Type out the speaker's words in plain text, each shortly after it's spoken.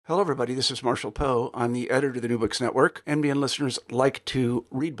Hello, everybody. This is Marshall Poe. I'm the editor of the New Books Network. NBN listeners like to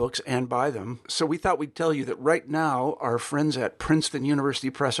read books and buy them. So we thought we'd tell you that right now, our friends at Princeton University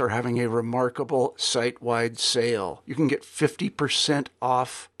Press are having a remarkable site-wide sale. You can get 50%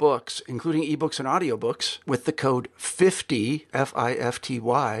 off books, including ebooks and audiobooks, with the code 50,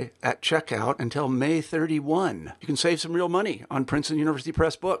 F-I-F-T-Y, at checkout until May 31. You can save some real money on Princeton University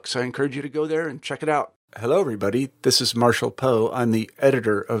Press books. I encourage you to go there and check it out. Hello, everybody. This is Marshall Poe. I'm the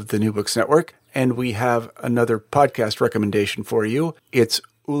editor of the New Books Network, and we have another podcast recommendation for you. It's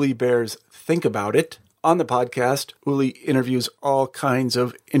Uli Baer's Think About It. On the podcast, Uli interviews all kinds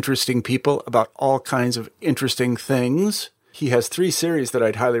of interesting people about all kinds of interesting things. He has 3 series that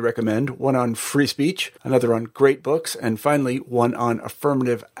I'd highly recommend, one on free speech, another on great books, and finally, one on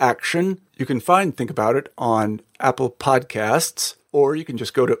affirmative action. You can find Think About It on Apple Podcasts, or you can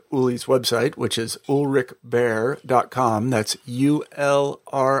just go to Uli's website, which is ulrichbaer.com. That's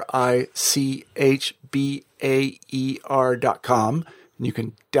ULRICHBAER.com. And you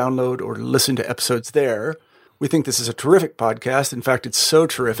can download or listen to episodes there. We think this is a terrific podcast. In fact, it's so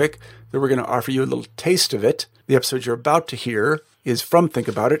terrific that we're going to offer you a little taste of it. The episode you're about to hear is from Think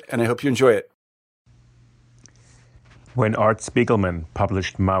About It, and I hope you enjoy it. When Art Spiegelman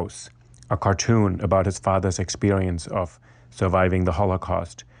published Maus, a cartoon about his father's experience of surviving the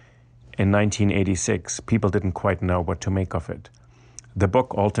Holocaust, in 1986, people didn't quite know what to make of it. The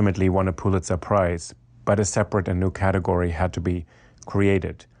book ultimately won a Pulitzer Prize, but a separate and new category had to be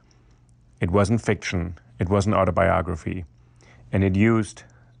created. It wasn't fiction, it wasn't autobiography, and it used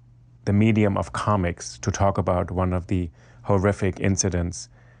the medium of comics to talk about one of the horrific incidents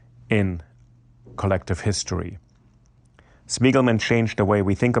in collective history. Spiegelman changed the way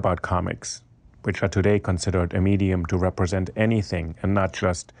we think about comics, which are today considered a medium to represent anything and not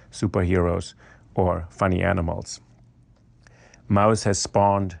just superheroes or funny animals. Maus has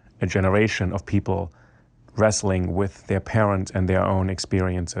spawned a generation of people wrestling with their parents and their own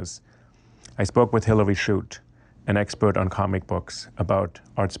experiences. I spoke with Hilary Shute, an expert on comic books, about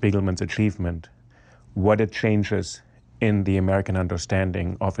Art Spiegelman's achievement, what it changes in the American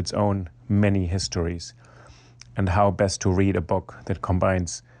understanding of its own many histories, and how best to read a book that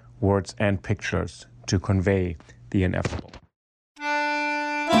combines words and pictures to convey the ineffable.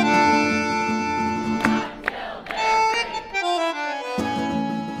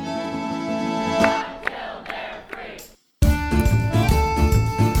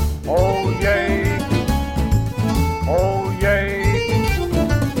 Oh yay, oh yay,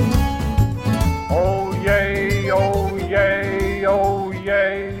 oh yay, oh yay, oh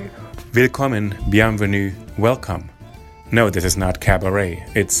yay. Willkommen, bienvenue, welcome. No, this is not cabaret,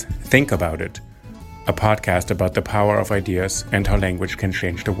 it's Think About It, a podcast about the power of ideas and how language can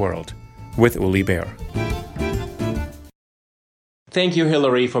change the world, with Uli Baer. Thank you,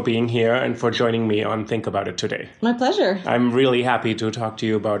 Hilary, for being here and for joining me on Think About It today. My pleasure. I'm really happy to talk to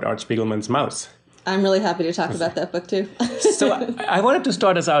you about Art Spiegelman's Maus. I'm really happy to talk about that book, too. So I wanted to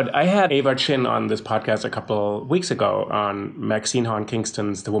start us out. I had Ava Chin on this podcast a couple weeks ago on Maxine Hahn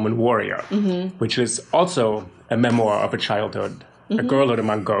Kingston's The Woman Warrior, which is also a memoir of a childhood, a girlhood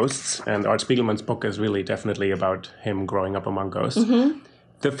among ghosts. And Art Spiegelman's book is really definitely about him growing up among ghosts.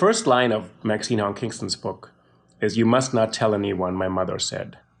 The first line of Maxine Hahn Kingston's book is, "You must not tell anyone, my mother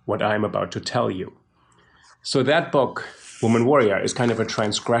said, what I am about to tell you." So that book, Woman Warrior, is kind of a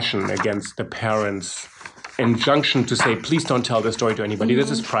transgression against the parents' injunction to say, please don't tell the story to anybody.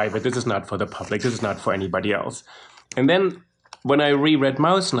 This is private. This is not for the public. This is not for anybody else. And then when I reread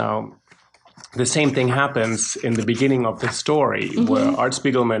Maus now, the same thing happens in the beginning of the story, where Art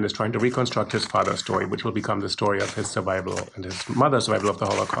Spiegelman is trying to reconstruct his father's story, which will become the story of his survival and his mother's survival of the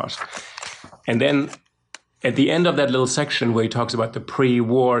Holocaust. And then at the end of that little section where he talks about the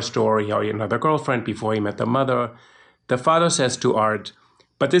pre-war story, how he had another girlfriend before he met the mother, the father says to Art,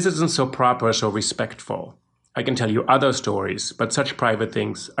 "But this isn't so proper, so respectful. I can tell you other stories, but such private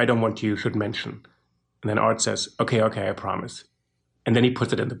things I don't want you should mention." And then Art says, okay, I promise. And then he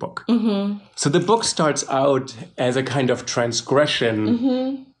puts it in the book. So the book starts out as a kind of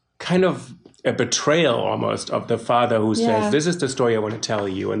transgression, kind of a betrayal almost of the father who says, this is the story I want to tell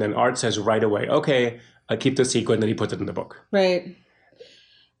you. And then Art says right away, okay, I'll keep the secret. And then he puts it in the book. Right.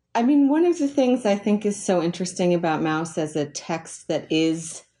 I mean, one of the things I think is so interesting about Maus as a text that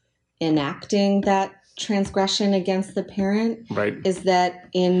is enacting that transgression against the parent is that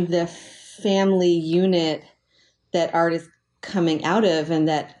in the family unit that Art is coming out of and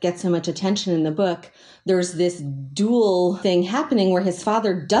that gets so much attention in the book, there's this dual thing happening where his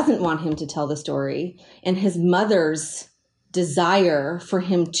father doesn't want him to tell the story, and his mother's desire for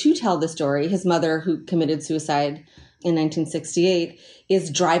him to tell the story, his mother who committed suicide in 1968 is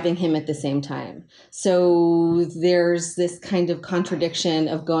driving him at the same time. So there's this kind of contradiction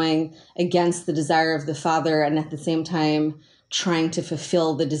of going against the desire of the father and at the same time trying to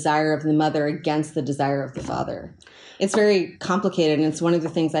fulfill the desire of the mother against the desire of the father. It's very complicated, and it's one of the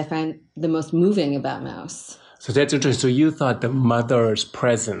things I find the most moving about Maus. So that's interesting. So you thought the mother's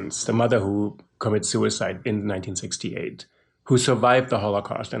presence, the mother who commits suicide in 1968, who survived the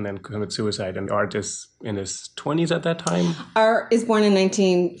Holocaust and then commits suicide, and Art is in his 20s at that time? Art is born in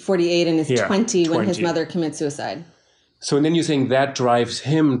 1948 and is 20 when his 20. mother commits suicide. So then you're saying that drives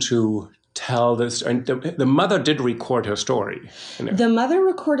him to tell this, and the mother did record her story. The mother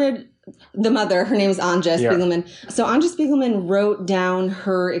recorded, her name is Anja Spiegelman. So Anja Spiegelman wrote down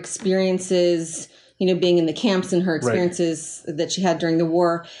her experiences, being in the camps and her experiences that she had during the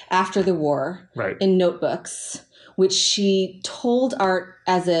war, after the war, in notebooks, which she told Art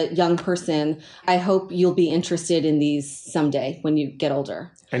as a young person, I hope you'll be interested in these someday when you get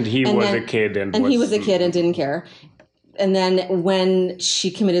older. And he was a kid. And he was a kid and didn't care. And then when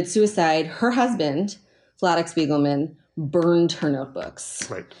she committed suicide, her husband, Vladek Spiegelman, burned her notebooks.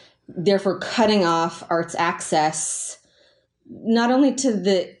 Therefore cutting off Art's access not only to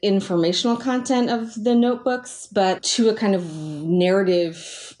the informational content of the notebooks, but to a kind of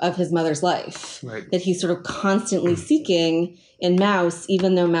narrative of his mother's life that he's sort of constantly seeking in Maus,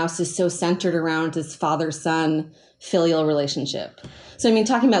 even though Maus is so centered around his father-son filial relationship. So,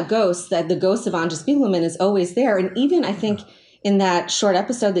 talking about ghosts, that the ghost of Anja Spiegelman is always there. And even, I think, in that short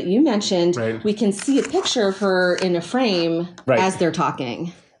episode that you mentioned, we can see a picture of her in a frame as they're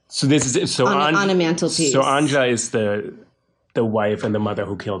talking. So this is it. So on a mantelpiece. So Anja is the wife and the mother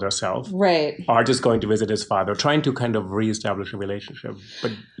who killed herself. Art is going to visit his father, trying to kind of reestablish a relationship.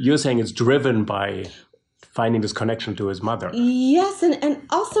 But you're saying it's driven by finding this connection to his mother. Yes, and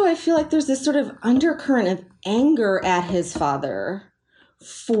also I feel like there's this sort of undercurrent of anger at his father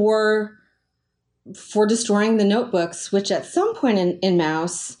for destroying the notebooks, which at some point in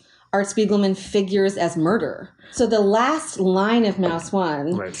Maus, Art Spiegelman figures as murder. So the last line of Maus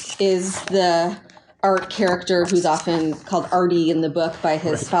 1 is the Art character, who's often called Artie in the book by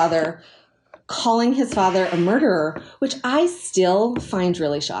his father, calling his father a murderer, which I still find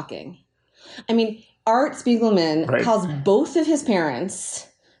really shocking. Art Spiegelman calls both of his parents,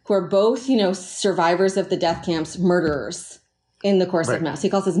 who are both, survivors of the death camps, murderers in the course of Maus. He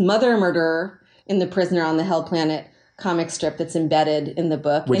calls his mother a murderer in the Prisoner on the Hell Planet comic strip that's embedded in the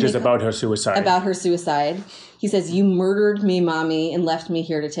book. Which is about her suicide. About her suicide. He says, you murdered me, Mommy, and left me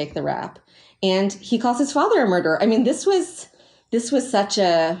here to take the rap. And he calls his father a murderer. This was such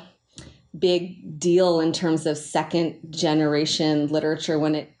a big deal in terms of second generation literature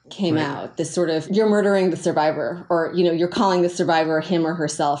when it came out. This sort of, you're murdering the survivor, or, you're calling the survivor, him or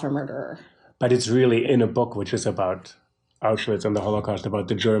herself, a murderer. But it's really in a book which is about Auschwitz and the Holocaust, about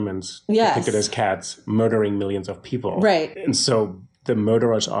the Germans depicted as cats murdering millions of people. And so the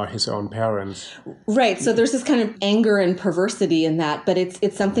murderers are his own parents. So there's this kind of anger and perversity in that, but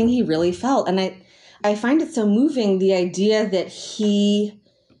it's something he really felt. And I find it so moving, the idea that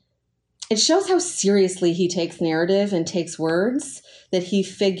it shows how seriously he takes narrative and takes words, that he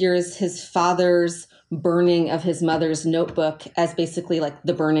figures his father's burning of his mother's notebook as basically like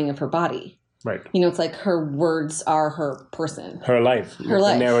the burning of her body. It's like her words are her person. Her life.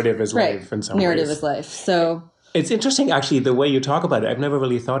 The narrative is life in some ways. Narrative is life. So it's interesting, actually, the way you talk about it. I've never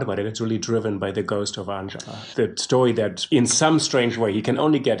really thought about it. It's really driven by the ghost of Anja. The story that, in some strange way, he can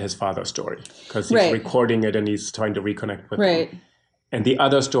only get his father's story because he's recording it and he's trying to reconnect with him. And the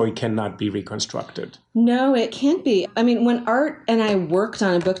other story cannot be reconstructed. No, it can't be. When Art and I worked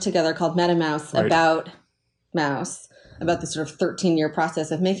on a book together called MetaMaus about Maus, about the sort of 13-year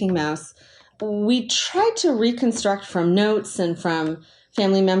process of making Maus, we tried to reconstruct from notes and from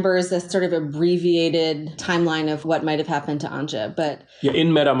family members a sort of abbreviated timeline of what might have happened to Anja. But in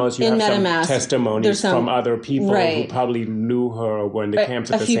MetaMaus, you have some testimonies from other people who probably knew her or were in the camps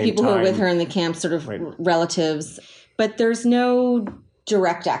at the same time. A few people who were with her in the camp, sort of relatives. But there's no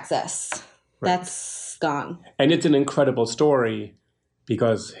direct access. That's gone. And it's an incredible story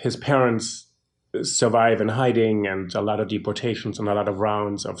because his parents survive in hiding and a lot of deportations and a lot of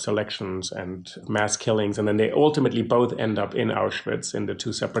rounds of selections and mass killings. And then they ultimately both end up in Auschwitz, in the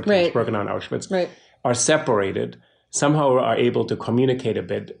two separate camps, Birkenau and Auschwitz, are separated, somehow are able to communicate a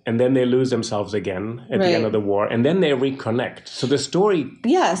bit, and then they lose themselves again at the end of the war, and then they reconnect. So the story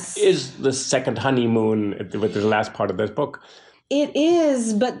is the second honeymoon with the last part of this book. It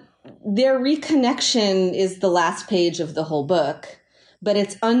is, but their reconnection is the last page of the whole book, but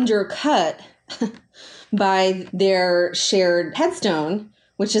it's undercut by their shared headstone,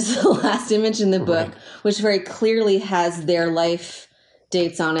 which is the last image in the book, which very clearly has their life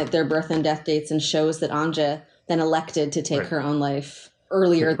dates on it, their birth and death dates, and shows that Anja then elected to take her own life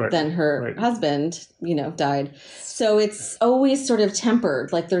earlier than her husband, died. So it's always sort of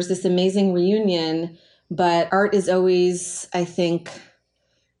tempered. Like there's this amazing reunion, but Art is always, I think,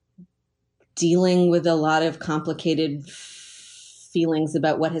 dealing with a lot of complicated feelings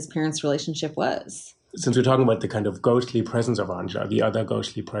about what his parents' relationship was. Since we're talking about the kind of ghostly presence of Anja, the other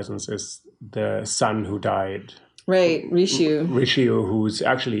ghostly presence is the son who died. Right, Rishu. Rishu, who's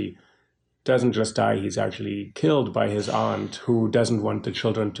actually doesn't just die, he's actually killed by his aunt, who doesn't want the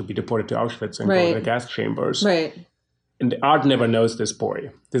children to be deported to Auschwitz and go to the gas chambers. Right. And Art never knows this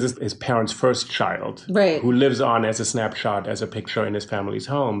boy. This is his parents' first child, who lives on as a snapshot, as a picture in his family's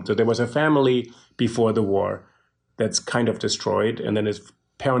home. So there was a family before the war that's kind of destroyed, and then his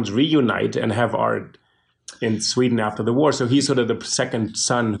parents reunite and have Art in Sweden after the war. So he's sort of the second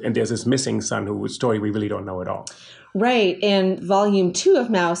son, and there's this missing son whose story we really don't know at all. Right. And volume 2 of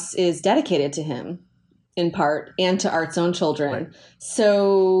Maus is dedicated to him in part and to Art's own children. Right.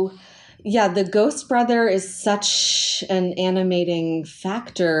 So, yeah, the ghost brother is such an animating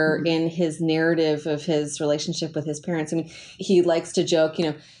factor in his narrative of his relationship with his parents. I mean, he likes to joke,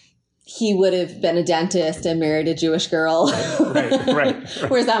 he would have been a dentist and married a Jewish girl. Right.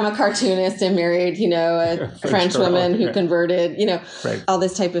 Whereas I'm a cartoonist and married, a French woman who converted, all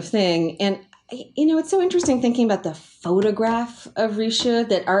this type of thing. And it's so interesting thinking about the photograph of Rishu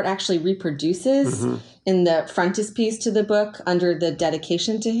that Art actually reproduces in the frontispiece to the book under the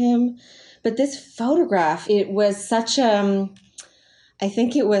dedication to him. But this photograph, it was such a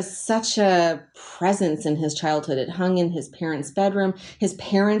presence in his childhood. It hung in his parents' bedroom. His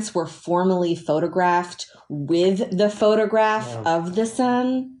parents were formally photographed with the photograph of the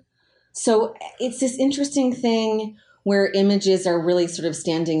son. So it's this interesting thing where images are really sort of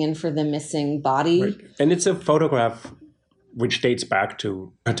standing in for the missing body. Right. And it's a photograph which dates back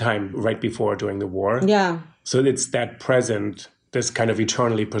to a time right before, during the war. Yeah. So it's that present, this kind of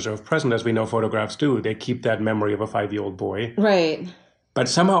eternally preserved present, as we know photographs do. They keep that memory of a 5-year-old boy. Right. But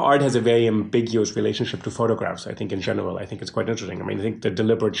somehow Art has a very ambiguous relationship to photographs, I think, in general. I think it's quite interesting. I mean, I think the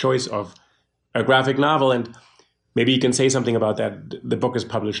deliberate choice of a graphic novel, and maybe you can say something about that. The book is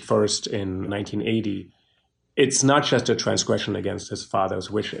published first in 1980. It's not just a transgression against his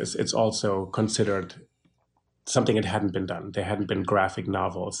father's wishes. It's also considered something that hadn't been done. There hadn't been graphic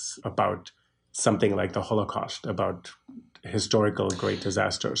novels about something like the Holocaust, about historical great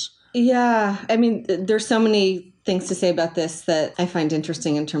disasters. Yeah. I mean, there's so many things to say about this that I find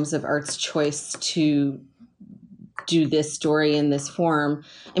interesting in terms of Art's choice to do this story in this form.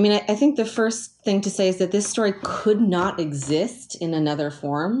 I mean, I think the first thing to say is that this story could not exist in another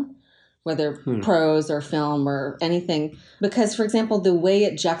form, whether prose or film or anything. Because, for example, the way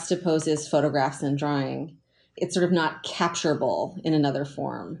it juxtaposes photographs and drawing, it's sort of not capturable in another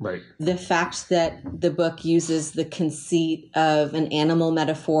form. Right. The fact that the book uses the conceit of an animal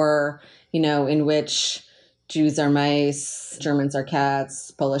metaphor, in which Jews are mice, Germans are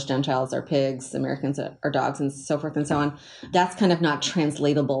cats, Polish Gentiles are pigs, Americans are dogs, and so forth and so on, that's kind of not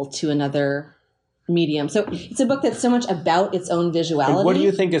translatable to another medium. So it's a book that's so much about its own visuality. And what do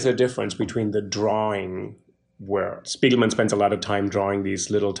you think is the difference between the drawing, where Spiegelman spends a lot of time drawing these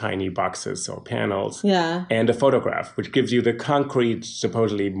little tiny boxes or panels, and a photograph, which gives you the concrete,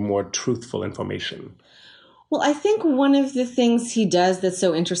 supposedly more truthful information? Well, I think one of the things he does that's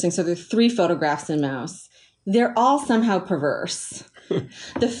so interesting, so there are 3 photographs in Maus. They're all somehow perverse.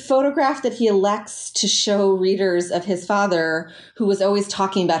 The photograph that he elects to show readers of his father, who was always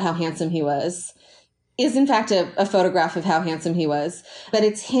talking about how handsome he was, is in fact a photograph of how handsome he was. But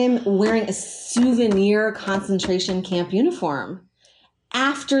it's him wearing a souvenir concentration camp uniform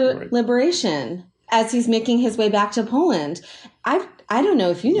after liberation, as he's making his way back to Poland. I don't know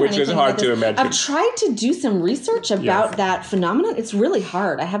if you know anything about this. Which is hard to imagine. I've tried to do some research about that phenomenon. It's really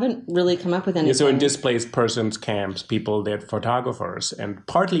hard. I haven't really come up with anything. Yeah, so in displaced persons camps, people, they're photographers. And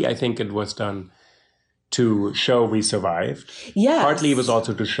partly I think it was done to show we survived. Yes. Partly it was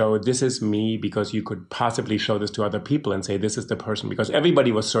also to show this is me, because you could possibly show this to other people and say this is the person, because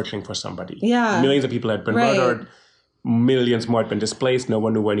everybody was searching for somebody. Yeah. Millions of people had been murdered. Millions more had been displaced. No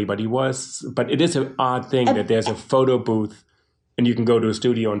one knew where anybody was. But it is an odd thing that there's a photo booth and you can go to a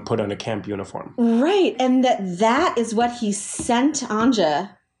studio and put on a camp uniform. Right. And that is what he sent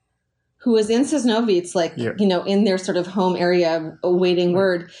Anja, who was in Sosnowiec, in their sort of home area awaiting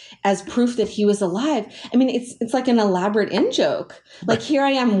word, as proof that he was alive. I mean, it's like an elaborate in-joke. Like, here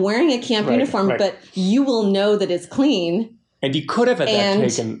I am wearing a camp uniform, but you will know that it's clean. And he could have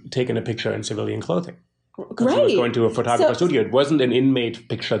taken a picture in civilian clothing. Because he was going to a photographer studio. It wasn't an inmate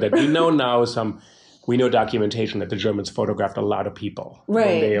picture that we know now, some we know documentation that the Germans photographed a lot of people right.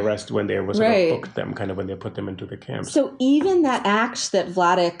 when they right. booked them, kind of when they put them into the camps. So even that act that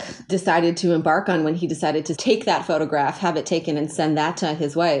Vladek decided to embark on when he decided to take that photograph, have it taken and send that to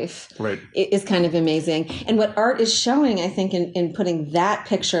his wife, right. is kind of amazing. And what Art is showing, I think, in putting that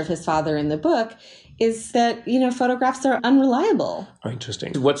picture of his father in the book is that, photographs are unreliable. Oh,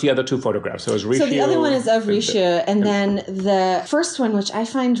 interesting. What's the other two photographs? So the other one is of Riche, and then the first one, which I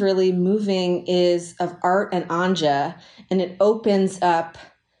find really moving, is of Art and Anja, and it opens up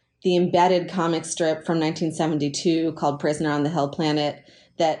the embedded comic strip from 1972 called Prisoner on the Hill Planet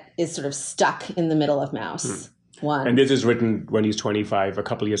that is sort of stuck in the middle of Mouse. One. And this is written when he's 25, a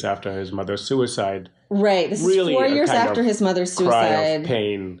couple of years after his mother's suicide. Right. This really is 4 years after his mother's suicide. Cry of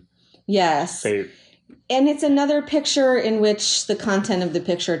pain. Yes. And it's another picture in which the content of the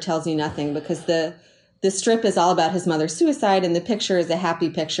picture tells you nothing, because the strip is all about his mother's suicide, and the picture is a happy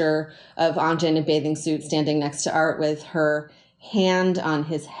picture of Anja in a bathing suit standing next to Art with her hand on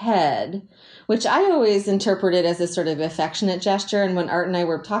his head, which I always interpreted as a sort of affectionate gesture. And when Art and I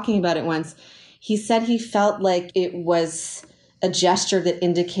were talking about it once, he said he felt like it was a gesture that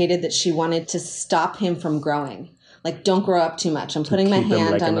indicated that she wanted to stop him from growing. Like, don't grow up too much. I'm putting my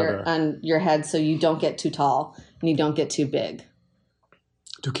hand on your head so you don't get too tall and you don't get too big.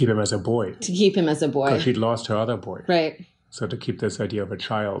 To keep him as a boy. To keep him as a boy. Because she'd lost her other boy. Right. So to keep this idea of a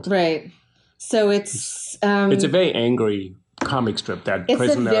child. Right. So it's a very angry comic strip, that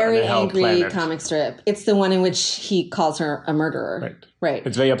Prisoner on the Hell Planet. It's a very angry comic strip. It's the one in which he calls her a murderer. Right.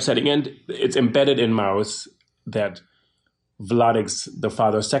 It's very upsetting. And it's embedded in Mouse that Vladek's, the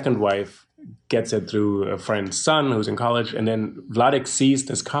father's second wife, gets it through a friend's son who's in college, and then Vladek sees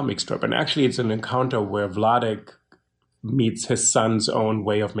this comic strip, and actually it's an encounter where Vladek meets his son's own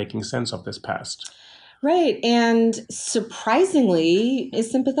way of making sense of this past. Right, and surprisingly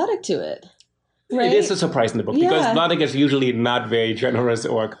is sympathetic to it. Right? It is a surprise in the book, because Vladek is usually not very generous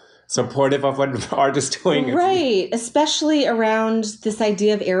or supportive of what Art is doing. Right, especially around this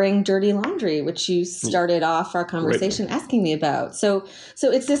idea of airing dirty laundry, which you started off our conversation asking me about. So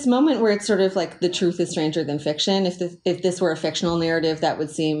it's this moment where it's sort of like the truth is stranger than fiction. If this were a fictional narrative, that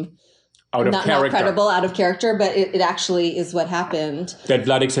would seem not credible, out of character, but it actually is what happened. That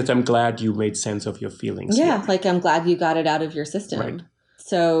Vladek says, I'm glad you made sense of your feelings. Yeah, like I'm glad you got it out of your system. Right.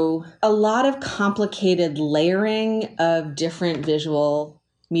 So a lot of complicated layering of different visual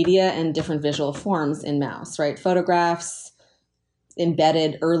media and different visual forms in Mouse, right? Photographs,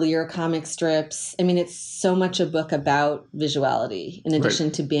 embedded earlier comic strips. I mean, it's so much a book about visuality, in addition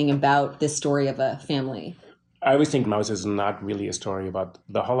to being about this story of a family. I always think Mouse is not really a story about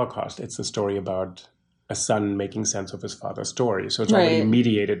the Holocaust. It's a story about a son making sense of his father's story. So it's already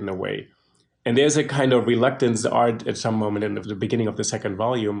mediated in a way. And there's a kind of reluctance. Art at some moment in the beginning of the second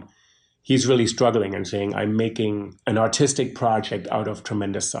volume, he's really struggling and saying, I'm making an artistic project out of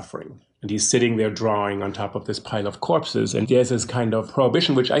tremendous suffering. And he's sitting there drawing on top of this pile of corpses. And there's this kind of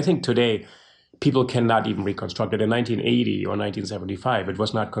prohibition, which I think today people cannot even reconstruct it. In 1980 or 1975, it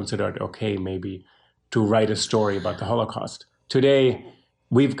was not considered okay, maybe, to write a story about the Holocaust. Today,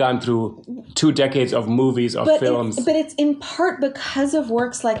 we've gone through 2 decades of movies, of films. But it's in part because of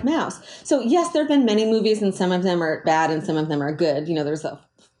works like Mouse. So yes, there have been many movies, and some of them are bad and some of them are good. There's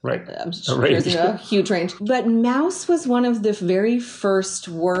I'm sure there's a huge range. But Mouse was one of the very first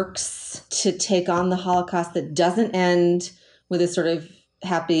works to take on the Holocaust that doesn't end with a sort of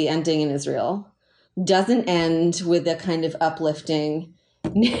happy ending in Israel, doesn't end with a kind of uplifting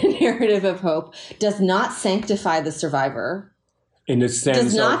narrative of hope, does not sanctify the survivor. In a sense,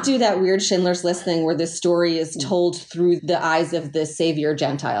 does not do that weird Schindler's List thing where the story is told through the eyes of the savior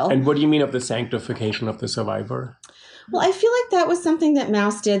Gentile. And what do you mean of the sanctification of the survivor? Well, I feel like that was something that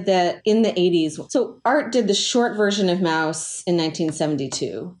Mouse did that in the 80s. So Art did the short version of Mouse in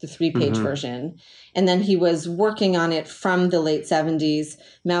 1972, the 3-page version. And then he was working on it from the late 70s.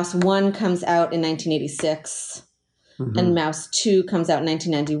 Mouse 1 comes out in 1986. And Mouse 2 comes out in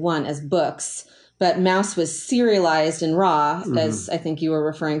 1991 as books. But Mouse was serialized in Raw, as I think you were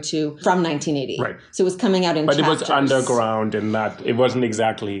referring to, from 1980. Right. So it was coming out in chapters. But it was underground and it wasn't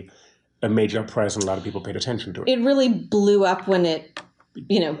exactly a major press, and a lot of people paid attention to it. It really blew up when it,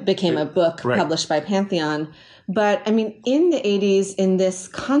 became a book published by Pantheon. But, I mean, in the 80s, in this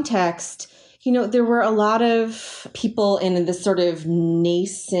context, there were a lot of people in this sort of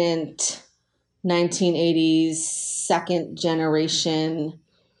nascent 1980s second generation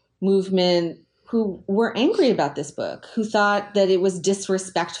movement who were angry about this book, who thought that it was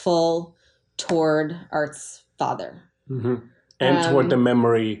disrespectful toward Art's father. And toward the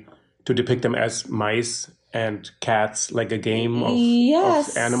memory, to depict them as mice and cats, like a game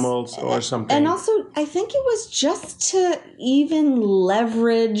of animals or something. And also, I think it was just to even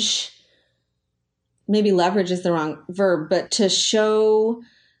leverage, maybe leverage is the wrong verb, but to show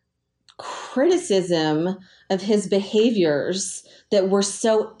criticism of his behaviors that were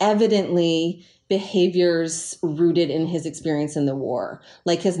so evidently behaviors rooted in his experience in the war,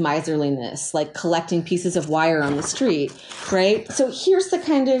 like his miserliness, like collecting pieces of wire on the street, right? So here's the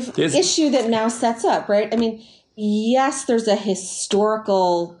kind of issue that Maus sets up, right? I mean, yes, there's a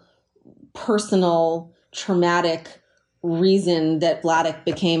historical, personal, traumatic reason that Vladek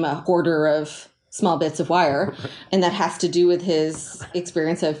became a hoarder of small bits of wire, and that has to do with his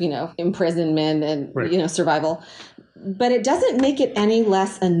experience of, imprisonment and, survival. But it doesn't make it any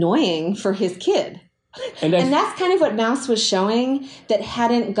less annoying for his kid. And that's kind of what Maus was showing that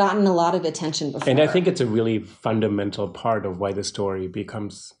hadn't gotten a lot of attention before. And I think it's a really fundamental part of why the story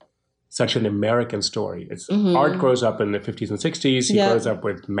becomes such an American story. It's Art grows up in the 50s and 60s. He grows up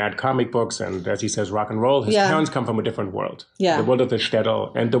with mad comic books and, as he says, rock and roll. His parents come from a different world. The world of the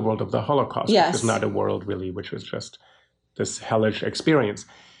shtetl and the world of the Holocaust. Which is not a world, really, which was just this hellish experience.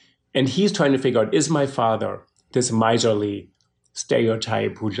 And he's trying to figure out, is my father this miserly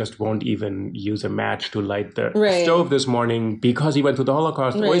stereotype who just won't even use a match to light the stove this morning because he went through the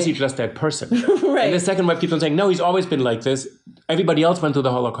Holocaust, or is he just that person? And the second wife keeps on saying, no, he's always been like this. Everybody else went through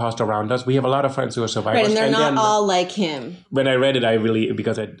the Holocaust around us. We have a lot of friends who are survivors. And they're not all like him. When I read it,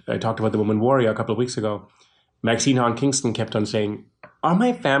 because I talked about The Woman Warrior a couple of weeks ago, Maxine Hahn Kingston kept on saying, are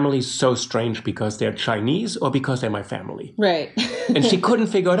my family so strange because they're Chinese or because they're my family? Right. And she couldn't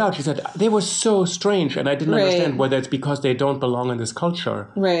figure it out. She said, they were so strange. And I didn't understand whether it's because they don't belong in this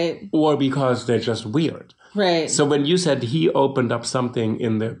culture. Or because they're just weird. So when you said he opened up something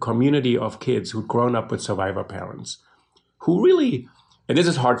in the community of kids who'd grown up with survivor parents, who really, and this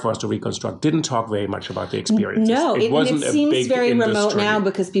is hard for us to reconstruct, didn't talk very much about the experiences. No, it seems very industry. Remote now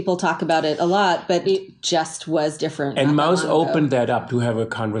because people talk about it a lot, but it just was different. And Maus opened that up to have a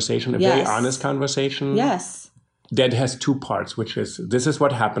conversation, a very honest conversation. That has two parts, which is, this is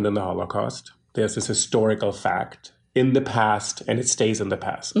what happened in the Holocaust. There's this historical fact in the past, and it stays in the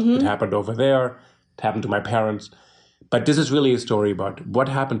past. It happened over there. It happened to my parents. But this is really a story about what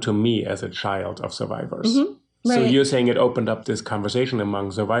happened to me as a child of survivors. So you're saying it opened up this conversation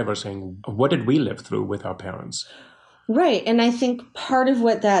among survivors saying, what did we live through with our parents? Right. And I think part of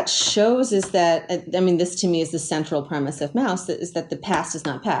what that shows is that, this to me is the central premise of Maus, is that the past is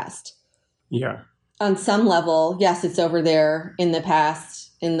not past. On some level, yes, it's over there in the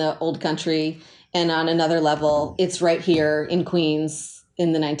past, in the old country. And on another level, it's right here in Queens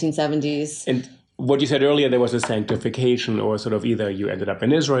in the 1970s. And what you said earlier, there was a sanctification, or sort of either you ended up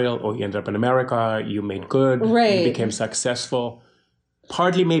in Israel or you ended up in America, you made good, you became successful.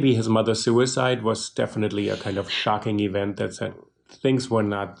 Partly maybe his mother's suicide was definitely a kind of shocking event that said things were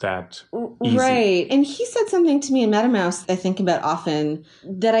not that easy. Right. And he said something to me in MetaMouse I think about often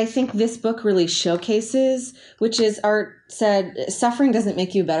that I think this book really showcases, which is Art said, suffering doesn't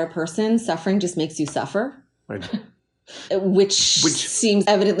make you a better person. Suffering just makes you suffer. Which seems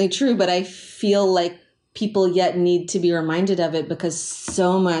evidently true, but I feel like people yet need to be reminded of it because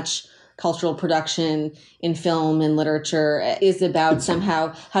so much cultural production in film and literature is about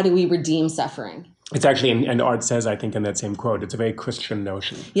somehow how do we redeem suffering. It's actually, and Art says, I think in that same quote, it's a very Christian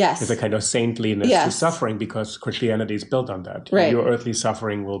notion. Yes. It's a kind of saintliness to suffering because Christianity is built on that. Your earthly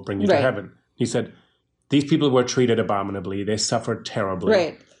suffering will bring you to heaven. He said, these people were treated abominably. They suffered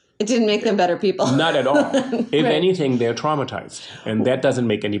terribly. It didn't make them better people. Not at all. If anything, they're traumatized. And that doesn't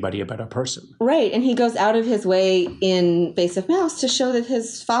make anybody a better person. Right. And he goes out of his way in Face of Maus to show that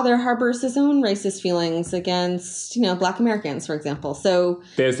his father harbors his own racist feelings against, Black Americans, for example. So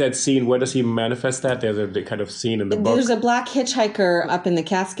there's that scene. Where does he manifest that? There's a kind of scene in the book. There's a Black hitchhiker up in the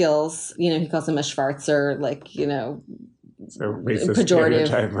Catskills. He calls him a Schwarzer,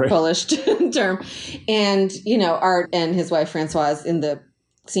 pejorative Polish term. And, Art and his wife Francoise in the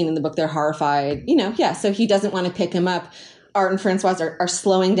scene in the book, they're horrified, so he doesn't want to pick him up. Art and Francoise are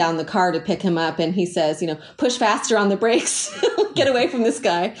slowing down the car to pick him up, and he says, push faster on the brakes, get away from this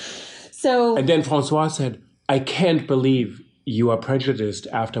guy. And then Francois said, I can't believe you are prejudiced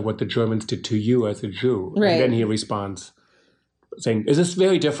after what the Germans did to you as a Jew. And then he responds saying, this is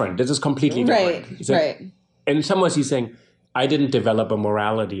very different. This is completely different. And in some ways he's saying, I didn't develop a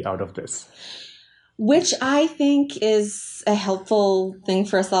morality out of this. Which I think is a helpful thing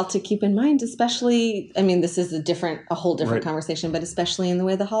for us all to keep in mind, especially, this is a whole different conversation, but especially in the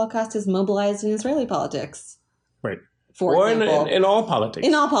way the Holocaust is mobilized in Israeli politics. For example. In all politics.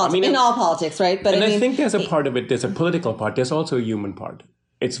 In all politics. In all politics, right? But I think there's a part of it, there's a political part, there's also a human part.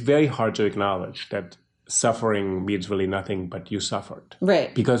 It's very hard to acknowledge that suffering means really nothing, but you suffered.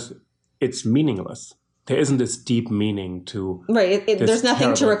 Right. Because it's meaningless. There isn't this deep meaning to... Right. There's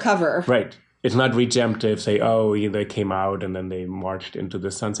nothing to recover. Right. It's not redemptive, say, oh, they came out and then they marched into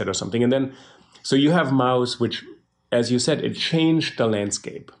the sunset or something. And then, so you have Maus, which, as you said, it changed the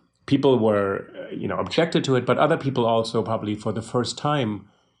landscape. People were, objected to it, but other people also probably for the first time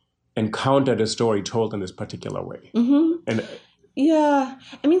encountered a story told in this particular way. Mm-hmm. And yeah.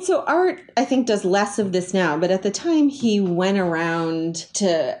 I mean, so Art, I think, does less of this now, but at the time he went around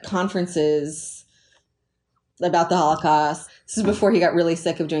to conferences about the Holocaust. This is before he got really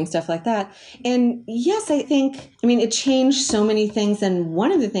sick of doing stuff like that. And yes, it changed so many things. And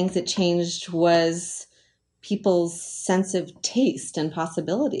one of the things it changed was people's sense of taste and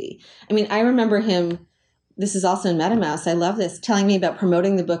possibility. I mean, I remember him, this is also in MetaMouse, I love this, telling me about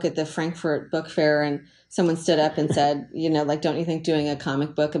promoting the book at the Frankfurt Book Fair, and someone stood up and said, don't you think doing a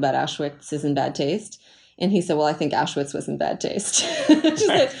comic book about Auschwitz is in bad taste? And he said, well, I think Auschwitz was in bad taste. Which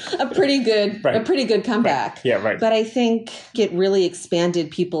is a pretty good comeback. Right. Yeah, right. But I think it really expanded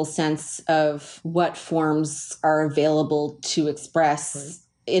people's sense of what forms are available to express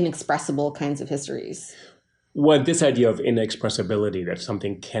inexpressible kinds of histories. Well, this idea of inexpressibility, that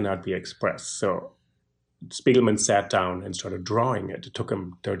something cannot be expressed. So Spiegelman sat down and started drawing it. It took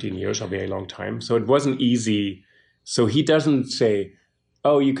him 13 years, a very long time. So it wasn't easy. So he doesn't say,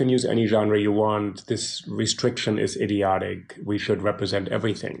 oh, you can use any genre you want. This restriction is idiotic. We should represent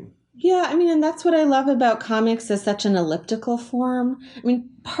everything. Yeah, and that's what I love about comics as such an elliptical form.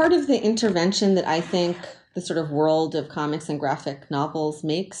 Part of the intervention that I think the sort of world of comics and graphic novels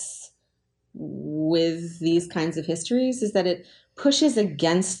makes with these kinds of histories is that it pushes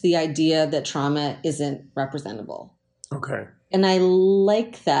against the idea that trauma isn't representable. Okay. And I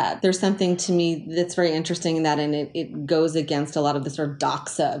like that. There's something to me that's very interesting in that, and it goes against a lot of the sort of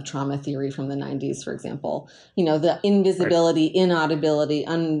doxa of trauma theory from the 90s, for example. The invisibility, inaudibility,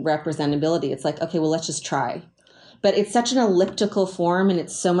 unrepresentability. It's like, okay, well, let's just try. But it's such an elliptical form, and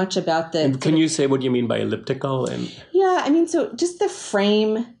it's so much about the... And can you say what you mean by elliptical? Yeah, so just the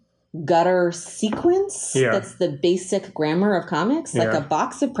frame gutter sequence. Yeah. That's the basic grammar of comics, like a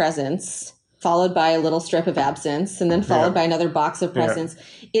box of presents followed by a little strip of absence, and then followed by another box of presents.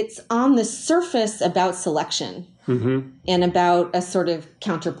 Yeah. It's on the surface about selection and about a sort of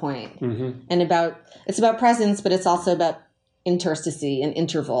counterpoint, and it's about presence, but it's also about interstice and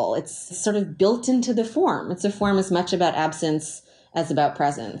interval. It's sort of built into the form. It's a form as much about absence as about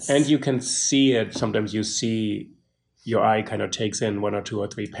presence. And you can see it. Sometimes you see your eye kind of takes in one or two or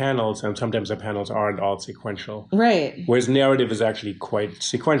three panels, and sometimes the panels aren't all sequential. Right. Whereas narrative is actually quite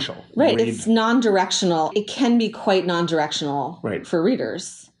sequential. Right. It's non-directional. It can be quite non-directional for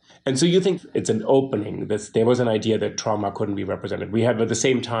readers. And so you think it's an opening. There was an idea that trauma couldn't be represented. We had, at the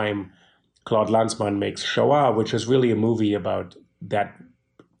same time, Claude Lanzmann makes Shoah, which is really a movie about that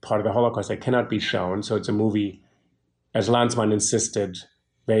part of the Holocaust that cannot be shown. So it's a movie, as Lanzmann insisted,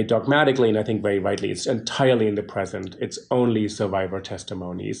 very dogmatically, and I think very rightly, it's entirely in the present. It's only survivor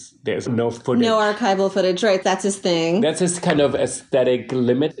testimonies. There's no footage. No archival footage, right? That's his thing. That's his kind of aesthetic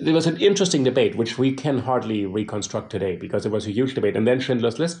limit. There was an interesting debate, which we can hardly reconstruct today because it was a huge debate. And then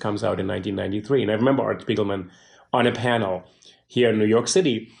Schindler's List comes out in 1993. And I remember Art Spiegelman on a panel here in New York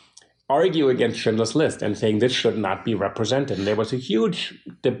City argue against Schindler's List and saying this should not be represented. And there was a huge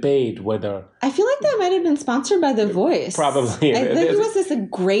debate whether... I feel like that might have been sponsored by The Voice. Probably. I think it was a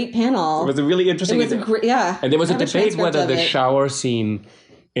great panel. It was a really interesting... It was yeah. And there was a debate whether the shower scene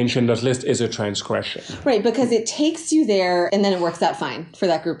in Schindler's List is a transgression. Right, because it takes you there and then it works out fine for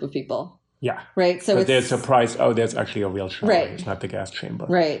that group of people. Yeah. Right. So but they're surprised, there's actually a real shower. Right. It's not the gas chamber.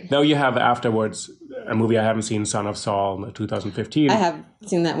 Right. Now you have afterwards a movie I haven't seen, Son of Saul, 2015. I have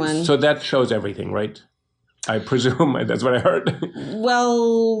seen that one. So that shows everything, right? I presume that's what I heard.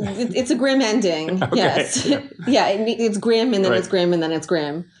 Well, it's a grim ending. Okay. Yes. Yeah, it's grim and then it's grim and then it's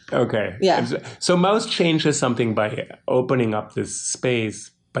grim. Okay. Yeah. So Maus changes something by opening up this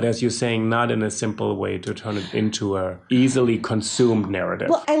space, but as you're saying, not in a simple way to turn it into a easily consumed narrative.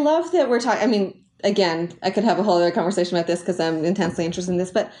 Well, I love that we're talking, again, I could have a whole other conversation about this because I'm intensely interested in this,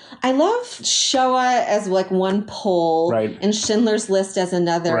 but I love Shoah as like one pole and Schindler's List as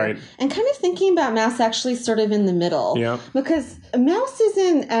another. Right. And kind of thinking about Maus actually sort of in the middle. Yeah. Because Maus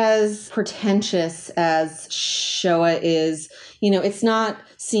isn't as pretentious as Shoah is. It's not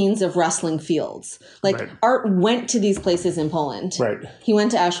scenes of rustling fields. Like Art went to these places in Poland. Right. He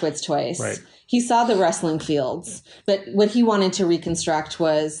went to Auschwitz twice. Right. He saw the rustling fields, but what he wanted to reconstruct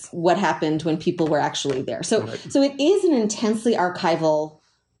was what happened when people were actually there. So it is an intensely archival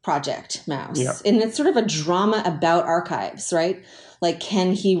project, Maus. Yeah. And it's sort of a drama about archives, right? Like,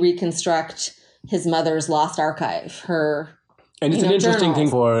 can he reconstruct his mother's lost archive, her And it's an interesting journals. thing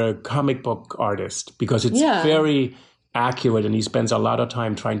for a comic book artist because it's very accurate and he spends a lot of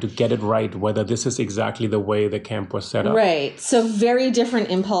time trying to get it right, whether this is exactly the way the camp was set up. Right. So very different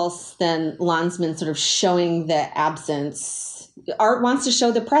impulse than Landsman sort of showing the absence. Art wants to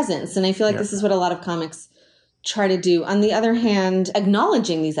show the presence. And I feel like this is what a lot of comics try to do. On the other hand,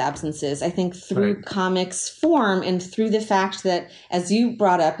 acknowledging these absences, I think through comics form and through the fact that, as you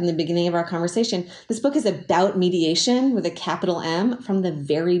brought up in the beginning of our conversation, this book is about mediation with a capital M from the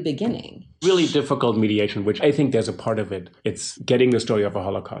very beginning. Really difficult mediation, which I think there's a part of it. It's getting the story of a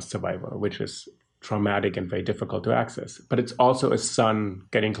Holocaust survivor, which is traumatic and very difficult to access. But it's also a son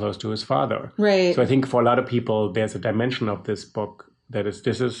getting close to his father. Right. So I think for a lot of people, there's a dimension of this book that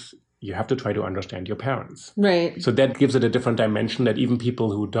is you have to try to understand your parents. Right. So that gives it a different dimension that even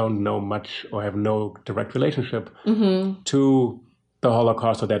people who don't know much or have no direct relationship to the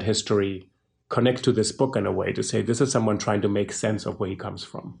Holocaust or that history connect to this book in a way to say, this is someone trying to make sense of where he comes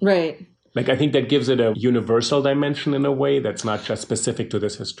from. Right. Like, I think that gives it a universal dimension in a way that's not just specific to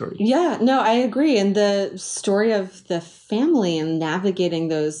this history. Yeah, no, I agree. And the story of the family and navigating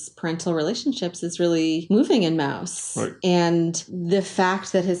those parental relationships is really moving in Maus. Right. And the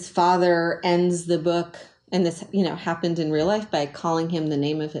fact that his father ends the book, and this, happened in real life by calling him the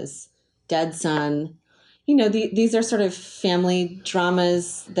name of his dead son. These are sort of family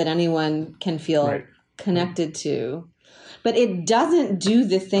dramas that anyone can feel connected to. But it doesn't do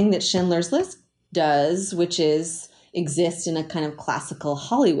the thing that Schindler's List does, which is exist in a kind of classical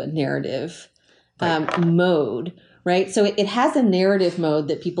Hollywood narrative mode, right? So it has a narrative mode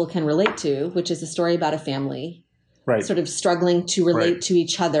that people can relate to, which is a story about a family sort of struggling to relate to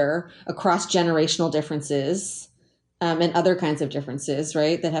each other across generational differences and other kinds of differences,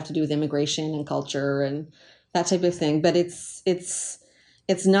 right? That have to do with immigration and culture and that type of thing. But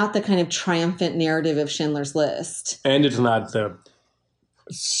it's not the kind of triumphant narrative of Schindler's List. And it's not the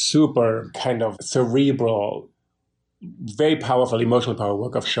super kind of cerebral, very powerful, emotional power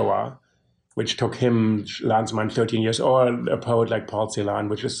work of Shoah, which took him, Landsman, 13 years, or a poet like Paul Celan,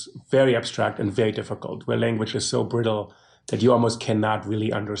 which is very abstract and very difficult, where language is so brittle that you almost cannot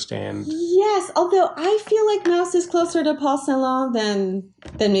really understand. Yes, although I feel like Maus is closer to Paul Celan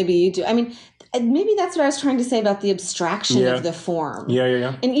than maybe you do. I mean, maybe that's what I was trying to say about the abstraction of the form.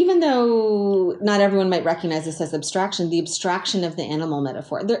 Yeah. And even though not everyone might recognize this as abstraction, the abstraction of the animal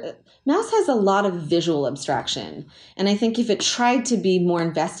metaphor. Maus has a lot of visual abstraction. And I think if it tried to be more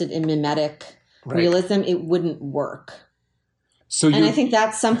invested in mimetic realism, it wouldn't work. And I think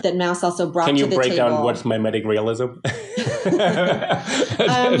that's something that Maus also brought to the table. Can you break down what's mimetic realism?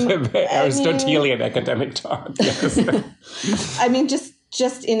 Aristotelian academic talk. Yes. I mean,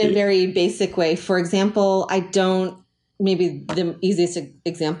 just in a very basic way. For example, maybe the easiest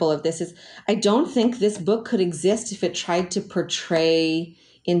example of this is, I don't think this book could exist if it tried to portray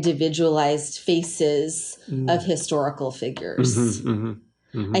individualized faces of historical figures.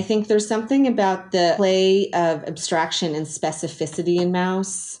 I think there's something about the play of abstraction and specificity in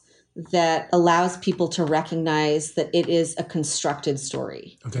Maus that allows people to recognize that it is a constructed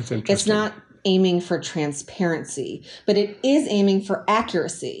story. Oh, that's interesting. It's not aiming for transparency, but it is aiming for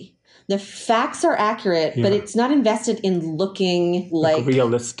accuracy. The facts are accurate, but it's not invested in looking like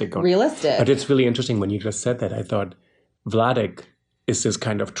realistic. But it's really interesting when you just said that. I thought Vladek is this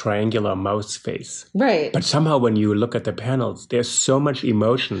kind of triangular mouse face. Right. But somehow when you look at the panels, there's so much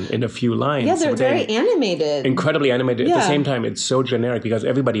emotion in a few lines. Yeah, they're very animated. Incredibly animated. Yeah. At the same time, it's so generic because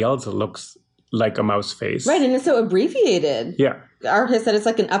everybody else looks like a mouse face. Right, and it's so abbreviated. Yeah. Art has said it's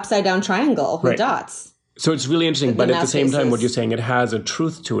like an upside down triangle with dots. So it's really interesting, but at the same time, what you're saying, it has a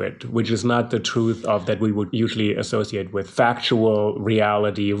truth to it, which is not the truth of that we would usually associate with factual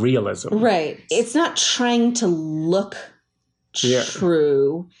reality, realism. Right. It's not trying to look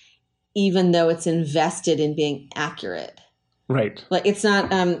true, even though it's invested in being accurate. Right. Like it's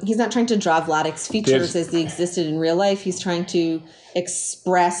not, he's not trying to draw Vladek's features as they existed in real life. He's trying to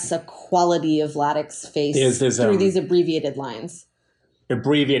express a quality of Vladek's face through these abbreviated lines.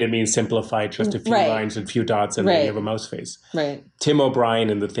 Abbreviated means simplified, just a few lines and few dots, and then you have a mouse face. Right. Tim O'Brien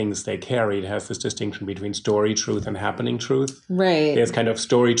and the things they carried has this distinction between story truth and happening truth. Right. There's kind of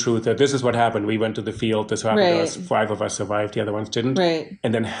story truth that this is what happened. We went to the field. This happened to us. 5 of us survived. The other ones didn't. Right.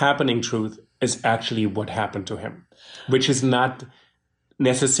 And then happening truth is actually what happened to him, which is not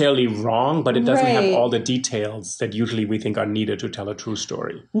necessarily wrong, but it doesn't have all the details that usually we think are needed to tell a true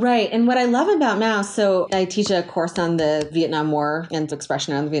story. Right. And what I love about Maus, so I teach a course on the Vietnam War and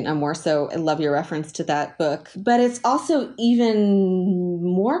expression on the Vietnam War, so I love your reference to that book. But it's also even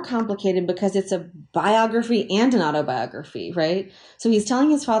more more complicated because it's a biography and an autobiography, right? So he's telling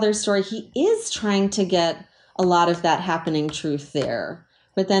his father's story. He is trying to get a lot of that happening truth there.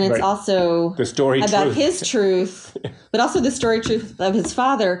 But then it's also the story about truth. his truth, but also the story truth of his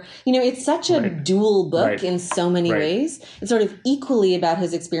father. You know, it's such a dual book in so many ways. It's sort of equally about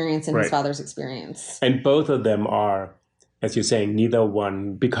his experience and his father's experience. And both of them are, as you're saying, neither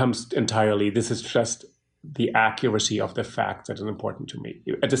one becomes entirely, this is just the accuracy of the facts that is important to me.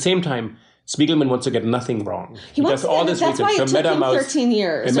 At the same time, Spiegelman wants to get nothing wrong. He does all this research. That's why it took him 13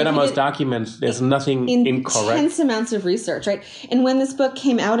 years. In Metamouth documents, there's nothing incorrect. Intense amounts of research, right? And when this book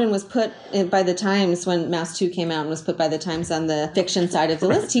came out and was put by the Times, when Mouse 2 came out and was put by the Times on the fiction side of the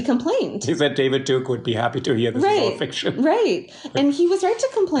list, he complained. He said David Duke would be happy to hear this is all fiction. Right. And he was right to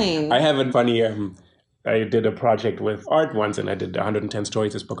complain. I have a funny... I did a project with Art once, and I did 110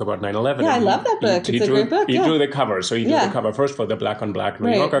 Stories, this book about 9/11. Yeah, I love that book. It's a great book. He drew the cover. So he drew the cover first for the black-on-black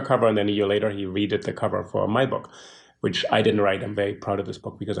New Yorker cover, and then a year later he redid the cover for my book, which I didn't write. I'm very proud of this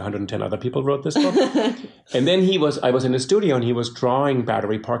book because 110 other people wrote this book. And then I was in the studio, and he was drawing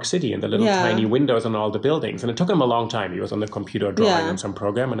Battery Park City and the little tiny windows on all the buildings. And it took him a long time. He was on the computer drawing on some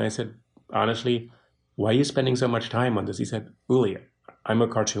program. And I said, honestly, why are you spending so much time on this? He said, Uli, I'm a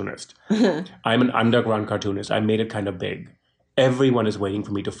cartoonist. I'm an underground cartoonist. I made it kind of big. Everyone is waiting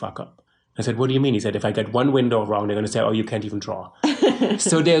for me to fuck up. I said, what do you mean? He said, if I get one window wrong, they're going to say, oh, you can't even draw.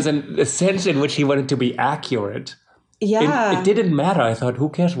 So there's a sense in which he wanted to be accurate. Yeah. It didn't matter. I thought, who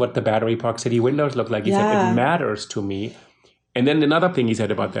cares what the Battery Park City windows look like? He said, it matters to me. And then another thing he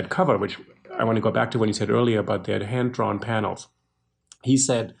said about that cover, which I want to go back to when he said earlier about their hand-drawn panels. He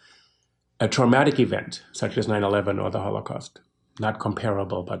said, a traumatic event, such as 9/11 or the Holocaust, not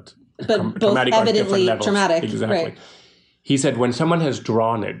comparable, but both traumatic on different evidently levels. Traumatic. Exactly. Right. He said, when someone has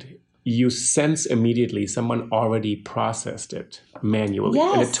drawn it, you sense immediately someone already processed it manually.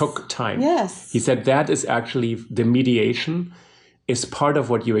 Yes. And it took time. Yes. He said that is actually the mediation is part of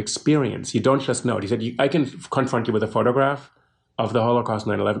what you experience. You don't just know it. He said, I can confront you with a photograph of the Holocaust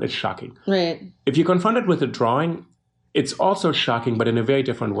 9/11. It's shocking. Right. If you confront it with a drawing, it's also shocking, but in a very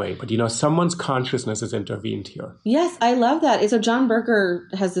different way. But, someone's consciousness has intervened here. Yes, I love that. So John Berger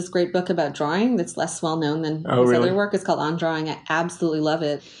has this great book about drawing that's less well-known than his other work. It's called On Drawing. I absolutely love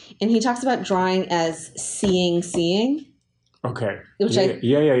it. And he talks about drawing as seeing. Okay. Which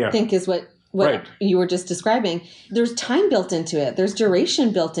I think is what you were just describing. There's time built into it. There's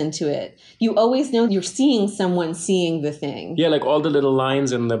duration built into it. You always know you're seeing someone seeing the thing. Yeah, like all the little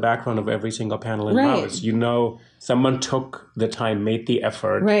lines in the background of every single panel in Mouse. Someone took the time, made the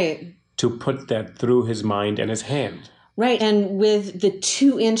effort to put that through his mind and his hand. Right. And with the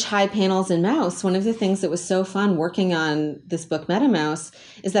 2-inch high panels in Mouse, one of the things that was so fun working on this book, MetaMouse,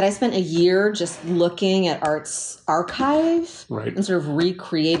 is that I spent a year just looking at Art's archive and sort of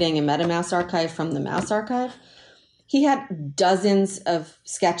recreating a MetaMouse archive from the Mouse archive. He had dozens of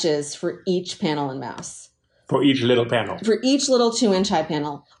sketches for each panel in Mouse. For each little panel? For each little 2-inch high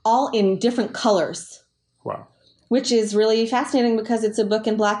panel, all in different colors. Wow. Which is really fascinating because it's a book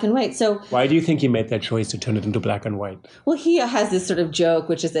in black and white. So why do you think he made that choice to turn it into black and white? Well, he has this sort of joke,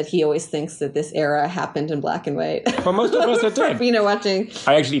 which is that he always thinks that this era happened in black and white. For most of us, it did. Watching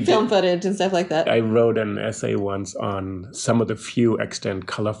film footage and stuff like that. I wrote an essay once on some of the few extant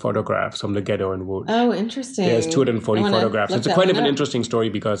color photographs from the ghetto in Łódź. Oh, interesting. There's 240 photographs. It's quite an interesting story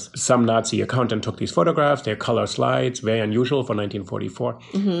because some Nazi accountant took these photographs. They're color slides, very unusual for 1944.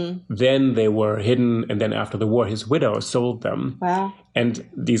 Mm-hmm. Then they were hidden, and then after the war, his widow sold them. Wow. And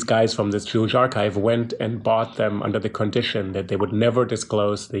these guys from this Jewish archive went and bought them under the condition that they would never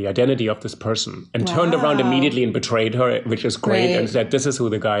disclose the identity of this person and turned around immediately and betrayed her, which is great, and said, this is who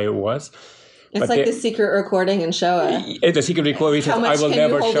the guy was. It's like the secret recording in Shoah. The secret recording says, I will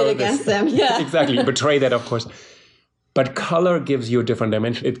never show it against them. Yeah. Exactly. Betray that, of course. But color gives you a different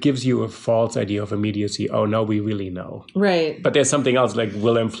dimension. It gives you a false idea of immediacy. Oh, no, we really know. Right. But there's something else, like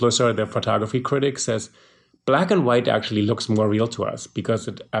Wilhelm Flusser, the photography critic, says, black and white actually looks more real to us because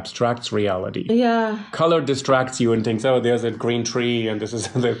it abstracts reality. Yeah. Color distracts you and thinks, oh, there's a green tree and this is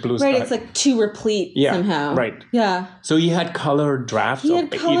the blue sky. Right, it's like too replete somehow. Right. Yeah. So he had color drafts of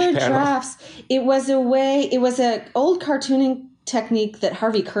each panel. He had color drafts. It was an old cartooning technique that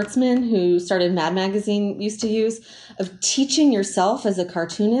Harvey Kurtzman, who started Mad Magazine, used to use of teaching yourself as a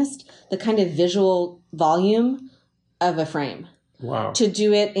cartoonist the kind of visual volume of a frame. Wow. To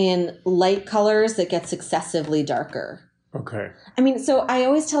do it in light colors that get successively darker. Okay. I mean, so I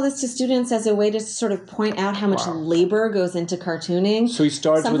always tell this to students as a way to sort of point out how much labor goes into cartooning. So he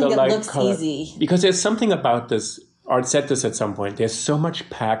starts with a light color. Easy. Because there's something about this. Art said this at some point. There's so much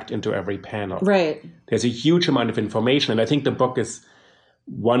packed into every panel. Right. There's a huge amount of information. And I think the book is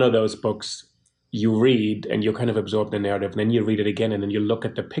one of those books you read and you kind of absorb the narrative, and then you read it again and then you look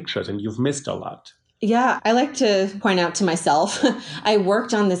at the pictures and you've missed a lot. Yeah, I like to point out to myself, I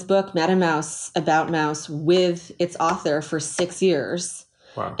worked on this book, Metamouse, About Mouse, with its author for 6 years.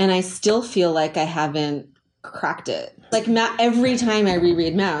 Wow. And I still feel like I haven't cracked it. Like every time I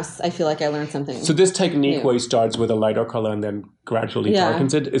reread Mouse, I feel like I learned something. So this technique where he starts with a lighter color and then gradually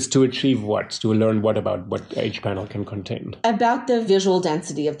darkens it is to achieve what? To learn what about what each panel can contain? About the visual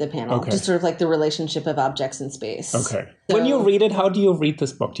density of the panel. Just sort of like the relationship of objects in space. Okay. So, when you read it, how do you read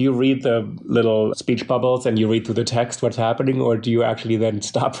this book? Do you read the little speech bubbles and you read through the text what's happening? Or do you actually then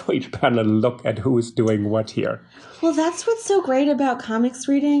stop for each panel and look at who's doing what here? Well, that's what's so great about comics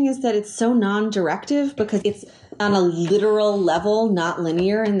reading is that it's so non-directive because it's on a literal level, not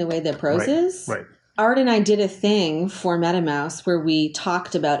linear in the way that prose is. Right. Art and I did a thing for Metamouse where we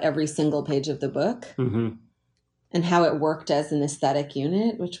talked about every single page of the book and how it worked as an aesthetic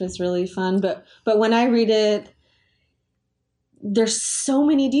unit, which was really fun. But when I read it, there's so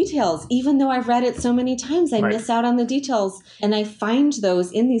many details. Even though I've read it so many times, I miss out on the details. And I find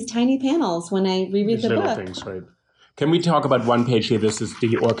those in these tiny panels when I reread the book. Things, right. Can we talk about one page here? This is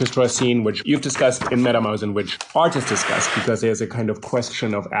the orchestra scene, which you've discussed in Metamouse and which art has discussed, because there's a kind of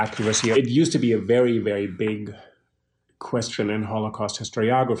question of accuracy. It used to be a very, very big question in Holocaust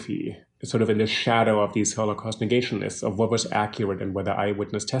historiography, sort of in the shadow of these Holocaust negationists, of what was accurate and whether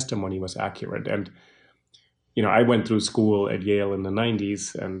eyewitness testimony was accurate. And, you know, I went through school at Yale in the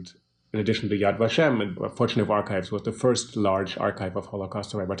 90s, and in addition to Yad Vashem, Fortune Archives was the first large archive of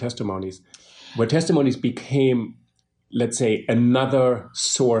Holocaust survivor testimonies, where testimonies became, let's say, another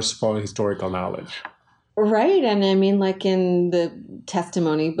source for historical knowledge. Right. And I mean, like in the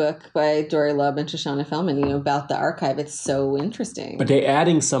testimony book by Dory Lubb and Shoshana Feldman, you know, about the archive, it's so interesting. But they're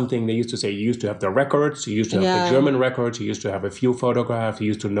adding something. They used to say, you used to have the records, you used to have the German records, you used to have a few photographs, you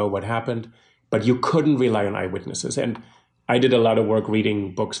used to know what happened, but you couldn't rely on eyewitnesses. And I did a lot of work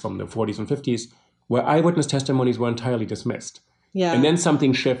reading books from the 40s and 50s where eyewitness testimonies were entirely dismissed. Yeah. And then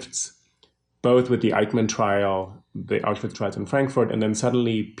something shifts, both with the Eichmann trial, the Auschwitz trials in Frankfurt, and then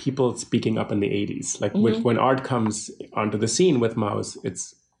suddenly people speaking up in the 80s. Like when art comes onto the scene with Mouse,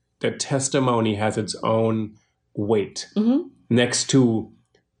 it's the testimony has its own weight next to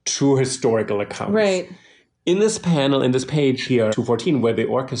true historical accounts. Right. In this panel, in this page here, 214, where the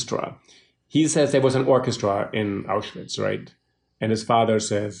orchestra, he says there was an orchestra in Auschwitz, right? And his father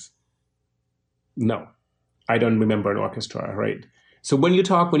says, no, I don't remember an orchestra, right? So when you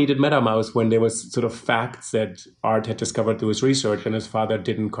did Metamouse, when there was sort of facts that Art had discovered through his research and his father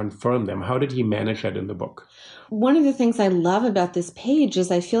didn't confirm them, how did he manage that in the book? One of the things I love about this page is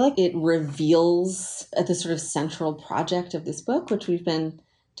I feel like it reveals the sort of central project of this book, which we've been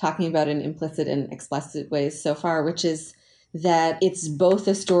talking about in implicit and explicit ways so far, which is that it's both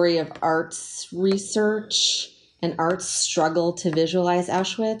a story of Art's research and Art's struggle to visualize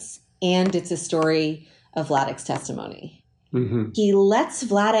Auschwitz, and it's a story of Vladek's testimony. Mm-hmm. He lets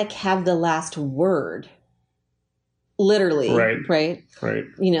Vladek have the last word, literally, right?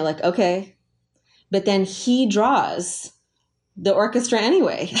 You know, like, okay. But then he draws the orchestra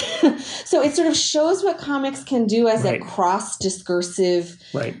anyway. So it sort of shows what comics can do as a cross-discursive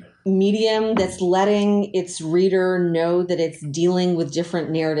medium that's letting its reader know that it's dealing with different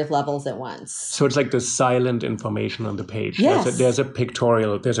narrative levels at once. So it's like the silent information on the page. Yes. There's a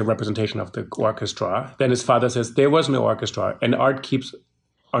pictorial, there's a representation of the orchestra. Then his father says, there was no orchestra. And Art keeps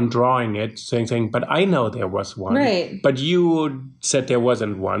on drawing it, saying, but I know there was one. Right. But you said there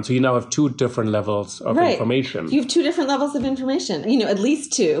wasn't one. So you now have two different levels of information. You have two different levels of information, you know, at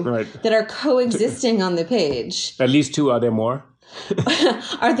least two that are coexisting on the page. At least two. Are there more?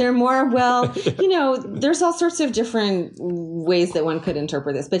 Are there more? Well, you know, there's all sorts of different ways that one could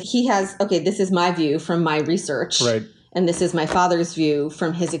interpret this. But he has, okay, this is my view from my research. Right. And this is my father's view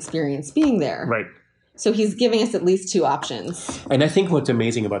from his experience being there. Right. So he's giving us at least two options. And I think what's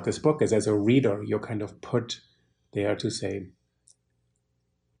amazing about this book is as a reader, you're kind of put there to say,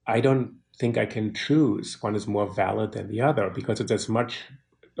 I don't think I can choose one is more valid than the other because it's as much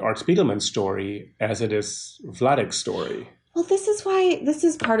Art Spiegelman's story as it is Vladek's story. Well, this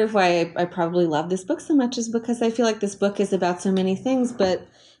is part of why I probably love this book so much, is because I feel like this book is about so many things, but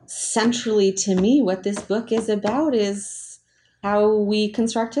centrally to me, what this book is about is how we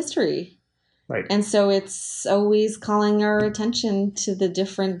construct history. Right. And so it's always calling our attention to the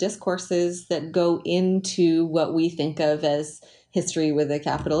different discourses that go into what we think of as history with a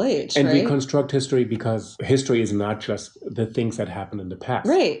capital H. And we construct history because history is not just the things that happen in the past.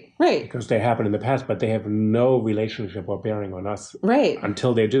 Right. Because they happen in the past, but they have no relationship or bearing on us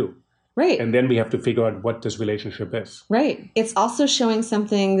until they do. Right. And then we have to figure out what this relationship is. Right. It's also showing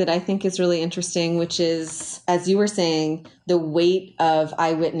something that I think is really interesting, which is, as you were saying, the weight of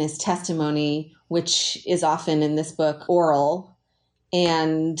eyewitness testimony, which is often in this book oral,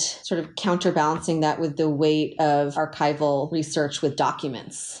 and sort of counterbalancing that with the weight of archival research with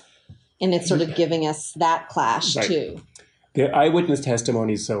documents. And it's sort of giving us that clash too. The eyewitness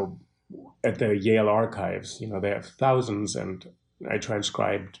testimonies, so at the Yale archives, they have thousands, and I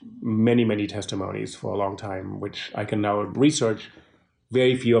transcribed many, many testimonies for a long time, which I can now research.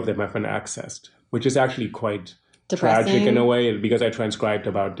 Very few of them have been accessed, which is actually quite tragic in a way, because I transcribed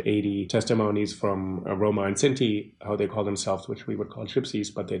about 80 testimonies from Roma and Sinti, how they call themselves, which we would call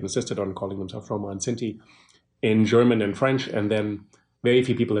Gypsies, but they insisted on calling themselves Roma and Sinti, in German and French, and then very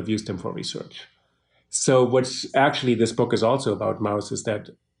few people have used them for research. So what's actually this book is also about, Maus, is that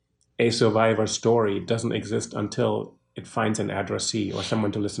a survivor story doesn't exist until it finds an addressee or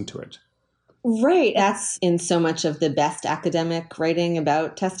someone to listen to it. Right. That's in so much of the best academic writing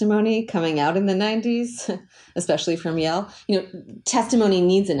about testimony coming out in the 90s, especially from Yale. Testimony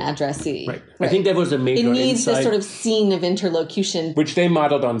needs an addressee. Right. I think that was a major It needs insight, this sort of scene of interlocution. which they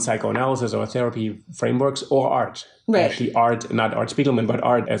modeled on psychoanalysis or therapy frameworks or art. Right. Actually, art, not Art Spiegelman, but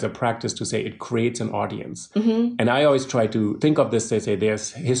art as a practice to say it creates an audience. Mm-hmm. And I always try to think of this, they say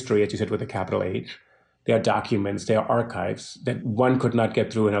there's history, as you said, with a capital H. There are documents, there are archives that one could not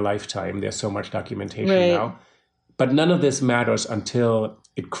get through in a lifetime. There's so much documentation now. But none of this matters until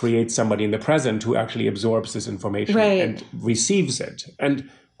it creates somebody in the present who actually absorbs this information and receives it. And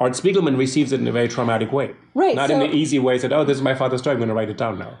Art Spiegelman receives it in a very traumatic way. Right. Not in an easy way, said, this is my father's story, I'm going to write it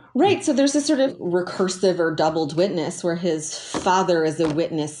down now. Right. So there's this sort of recursive or doubled witness where his father is a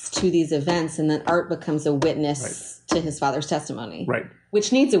witness to these events, and then Art becomes a witness to his father's testimony. Right.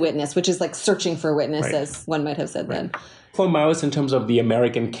 Which needs a witness, which is like searching for a witness, as one might have said then. For Maus, in terms of the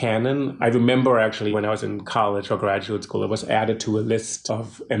American canon, I remember actually when I was in college or graduate school, it was added to a list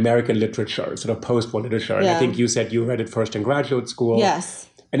of American literature, sort of post-war literature. And I think you said you read it first in graduate school. Yes.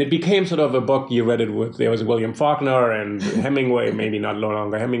 And it became sort of a book you read it with. There was William Faulkner and Hemingway, maybe not no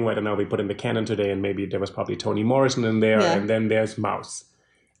longer Hemingway, I don't know, we put in the canon today, and maybe there was probably Toni Morrison in there, and then there's Maus.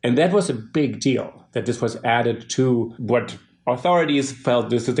 And that was a big deal, that this was added to what authorities felt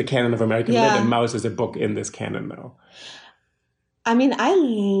this is the canon of American lit, and Maus is a book in this canon now. I mean, I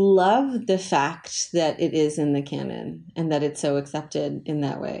love the fact that it is in the canon and that it's so accepted in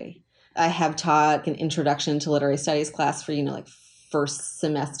that way. I have taught an introduction to literary studies class for, like first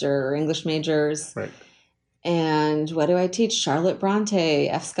semester English majors. Right. And what do I teach? Charlotte Bronte,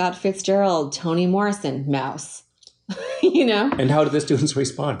 F. Scott Fitzgerald, Toni Morrison, Maus. And how do the students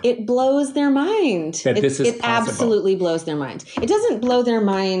respond? It blows their mind. It absolutely blows their mind. It doesn't blow their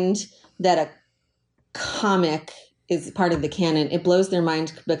mind that a comic is part of the canon. It blows their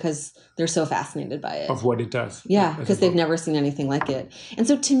mind because they're so fascinated by it. Of what it does. Yeah, because they've never seen anything like it. And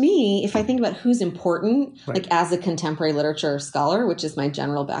so to me, if I think about who's important, like as a contemporary literature scholar, which is my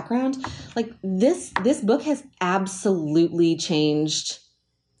general background, like this book has absolutely changed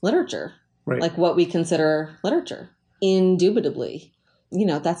literature. Right. Like what we consider literature. Indubitably.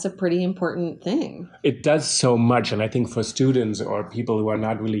 That's a pretty important thing. It does so much. And I think for students or people who are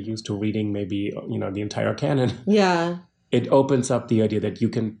not really used to reading maybe, the entire canon. Yeah. It opens up the idea that you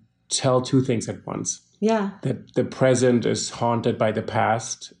can tell two things at once. Yeah. That the present is haunted by the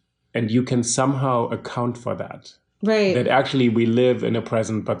past, and you can somehow account for that. Right. That actually we live in a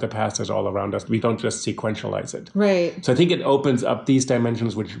present, but the past is all around us. We don't just sequentialize it. Right. So I think it opens up these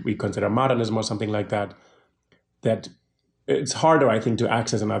dimensions, which we consider modernism or something like that, that it's harder, I think, to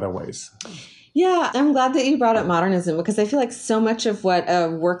access in other ways. Yeah, I'm glad that you brought up modernism, because I feel like so much of what a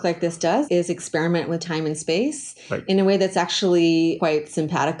work like this does is experiment with time and space in a way that's actually quite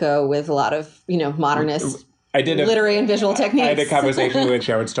simpatico with a lot of, modernist literary and visual techniques. I had a conversation with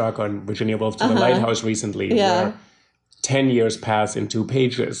Sharon Stark on Virginia Woolf to the Lighthouse recently, where 10 years pass in 2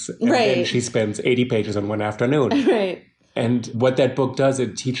 pages, and then she spends 80 pages on one afternoon. Right. And what that book does,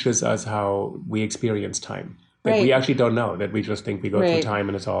 it teaches us how we experience time. That we actually don't know, that we just think we go through time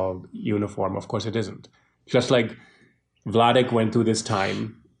and it's all uniform. Of course it isn't. Just like Vladek went through this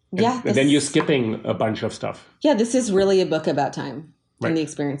time. And then you're skipping a bunch of stuff. Yeah, this is really a book about time and the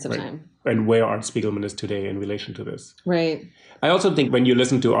experience of time. And where Art Spiegelman is today in relation to this. Right. I also think when you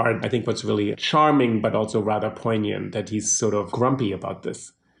listen to Art, I think what's really charming but also rather poignant, that he's sort of grumpy about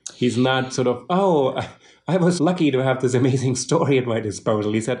this. He's not sort of, I was lucky to have this amazing story at my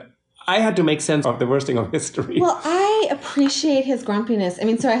disposal. He said, I had to make sense of the worst thing of history. Well, I appreciate his grumpiness. I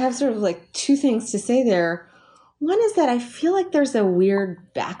mean, so I have sort of like 2 things to say there. One is that I feel like there's a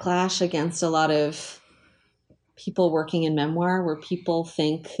weird backlash against a lot of people working in memoir where people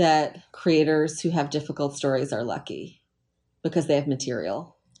think that creators who have difficult stories are lucky because they have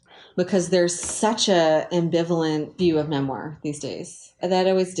material. Because there's such a ambivalent view of memoir these days. That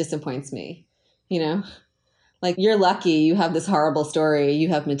always disappoints me, Like, you're lucky you have this horrible story, you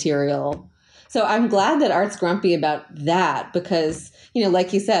have material. So I'm glad that Art's grumpy about that because,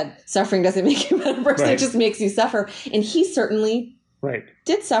 like you said, suffering doesn't make you a better person, It just makes you suffer. And he certainly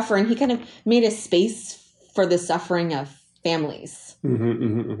did suffer, and he kind of made a space for the suffering of families,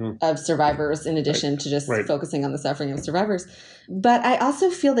 of survivors, in addition to just focusing on the suffering of survivors. But I also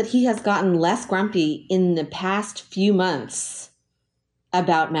feel that he has gotten less grumpy in the past few months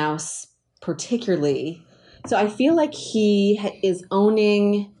about Maus particularly. So I feel like he is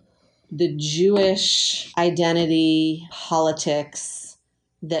owning the Jewish identity politics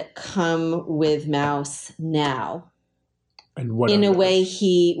that come with Maus now. And what in a way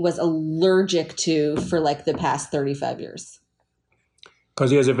he was allergic to for like the past 35 years.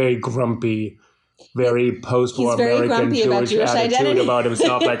 Because he has a very grumpy, very post-war American Jewish attitude about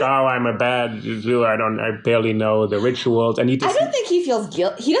himself. Like, I'm a bad Jew. I barely know the rituals. And I don't think he feels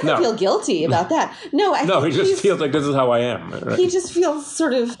guilty. He doesn't feel guilty about that. No, he just feels like this is how I am. Right? He just feels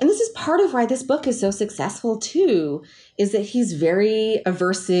sort of, and this is part of why this book is so successful too, is that he's very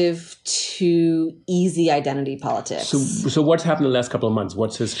aversive to easy identity politics. So what's happened in the last couple of months?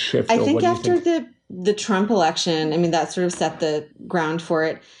 What's his shift? I think after the Trump election, that sort of set the ground for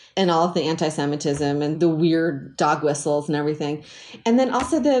it. And all of the anti-Semitism and the weird dog whistles and everything. And then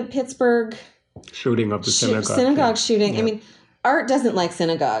also the Pittsburgh shooting of the synagogue shooting. Yeah. Art doesn't like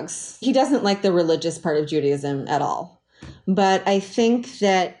synagogues. He doesn't like the religious part of Judaism at all. But I think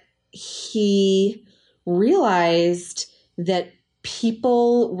that he realized that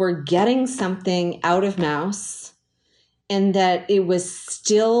people were getting something out of Maus and that it was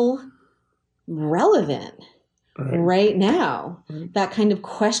still relevant. Right now, that kind of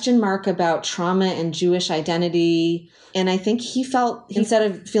question mark about trauma and Jewish identity. And I think he felt, instead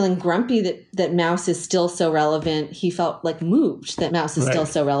of feeling grumpy that Maus is still so relevant, he felt like moved that Maus is still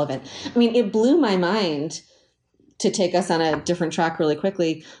so relevant. It blew my mind, to take us on a different track really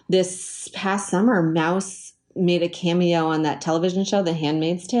quickly. This past summer, Maus made a cameo on that television show, The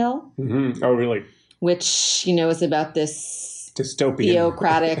Handmaid's Tale. Mm-hmm. Oh, really? Which, is about this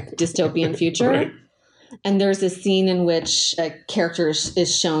theocratic dystopian future. Right. And there's a scene in which a character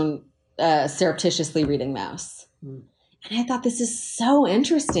is shown surreptitiously reading Maus. Mm. And I thought, this is so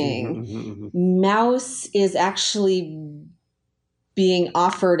interesting. Mm-hmm. Maus is actually being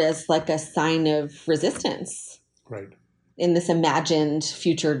offered as like a sign of resistance. Right. In this imagined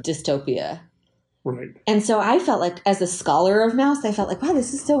future dystopia. Right. And so I felt like, as a scholar of Maus, I felt like, wow,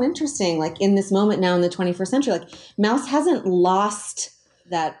 this is so interesting. Like, in this moment now in the 21st century, like, Maus hasn't lost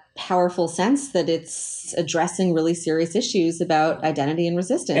that powerful sense that it's addressing really serious issues about identity and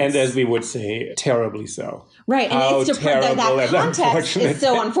resistance. And as we would say, terribly so. Right. How and it's terrible that context is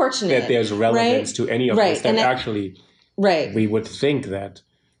so unfortunate. That there's relevance to any of this. That actually, we would think that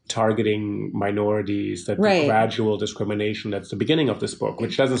targeting minorities, that the gradual discrimination, that's the beginning of this book,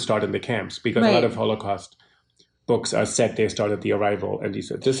 which doesn't start in the camps, because a lot of Holocaust books are set, they start at the arrival. And he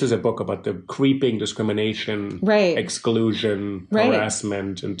said, this is a book about the creeping discrimination, exclusion,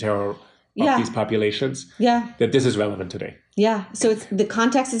 harassment, and terror of these populations. Yeah. That this is relevant today. Yeah. So the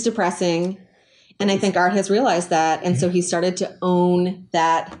context is depressing. And I think Art has realized that. And so he started to own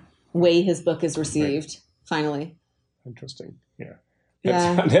that way his book is received, finally. Interesting. Yeah.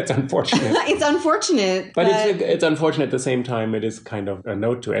 That's unfortunate. It's unfortunate. But it's unfortunate at the same time. It is kind of a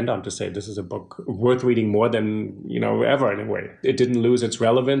note to end on, to say this is a book worth reading more than, ever in a way. It didn't lose its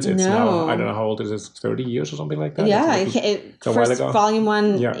relevance. It's now, I don't know how old it is, 30 years or something like that? Yeah. First, volume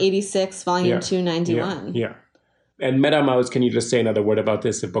 1, 86, volume 2, 91. Yeah. And MetaMaus, can you just say another word about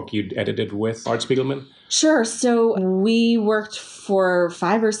this, the book you edited with Art Spiegelman? Sure. So we worked for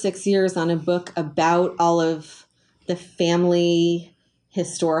 5 or 6 years on a book about all of the family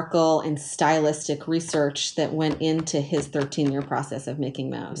historical and stylistic research that went into his 13-year process of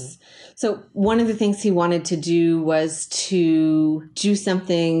making Maus. So one of the things he wanted to do was to do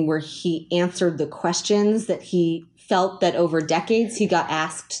something where he answered the questions that he felt that over decades he got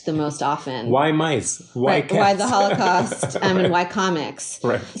asked the most often. Why mice? Why cats? Why the Holocaust? And why comics?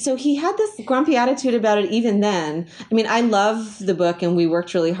 Right. So he had this grumpy attitude about it even then. I love the book and we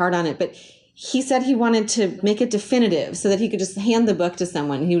worked really hard on it, but he said he wanted to make it definitive so that he could just hand the book to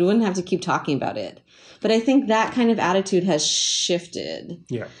someone. He wouldn't have to keep talking about it. But I think that kind of attitude has shifted.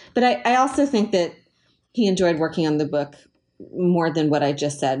 Yeah. But I also think that he enjoyed working on the book more than what I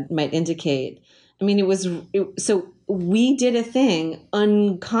just said might indicate. So we did a thing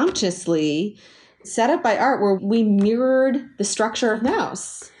unconsciously set up by Art where we mirrored the structure of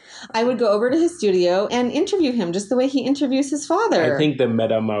Mouse. I would go over to his studio and interview him just the way he interviews his father. I think the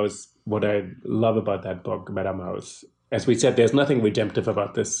Meta Mouse, what I love about that book, Meta Mouse, as we said, there's nothing redemptive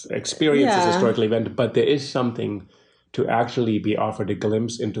about this experience, this historical event, but there is something to actually be offered a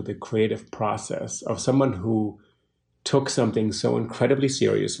glimpse into the creative process of someone who took something so incredibly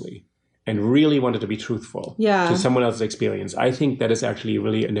seriously and really wanted to be truthful to someone else's experience. I think that is actually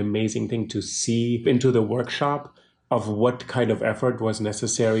really an amazing thing to see into the workshop of what kind of effort was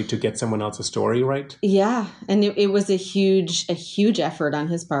necessary to get someone else's story right. Yeah, and it was a huge effort on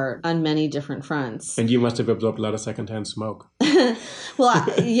his part on many different fronts. And you must have absorbed a lot of secondhand smoke. Well,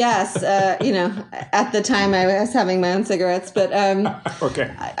 yes, at the time I was having my own cigarettes, but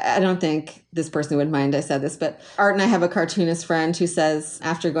okay. I don't think this person would mind I said this, but Art and I have a cartoonist friend who says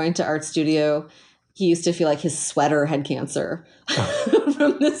after going to Art's studio, he used to feel like his sweater had cancer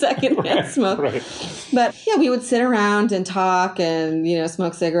from the secondhand smoke. Right. But yeah, we would sit around and talk and,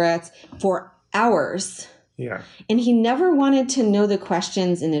 smoke cigarettes for hours. Yeah. And he never wanted to know the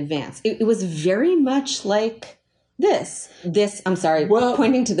questions in advance. It was very much like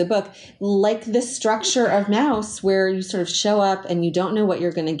pointing to the book, like the structure of Mouse, where you sort of show up and you don't know what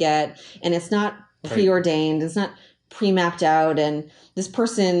you're going to get. And it's not preordained. It's not pre-mapped out. And this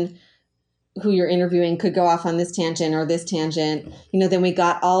person who you're interviewing could go off on this tangent or this tangent. Then we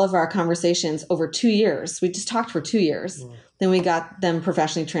got all of our conversations over 2 years. We just talked for 2 years. Then we got them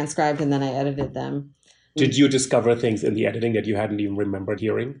professionally transcribed and then I edited them. Did you discover things in the editing that you hadn't even remembered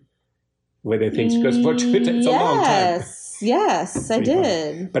hearing? Were there things, because for Twitter, it's a long time. Yes, I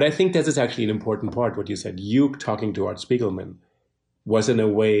did. But I think this is actually an important part, what you said. You talking to Art Spiegelman was in a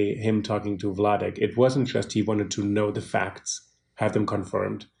way him talking to Vladek. It wasn't just he wanted to know the facts, have them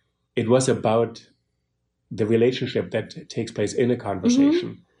confirmed. It was about the relationship that takes place in a conversation.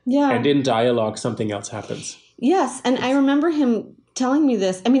 Mm-hmm. Yeah. And in dialogue, something else happens. Yes. And I remember him telling me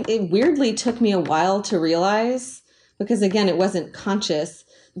this. I mean, it weirdly took me a while to realize, because again, it wasn't conscious,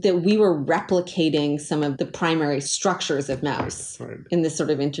 that we were replicating some of the primary structures of Mouse in this sort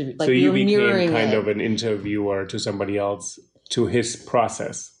of interview. Like, so you became kind of an interviewer to somebody else, to his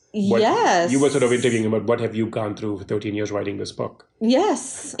process. Yes. You were sort of interviewing about what have you gone through for 13 years writing this book.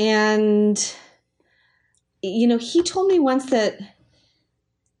 Yes. And, he told me once that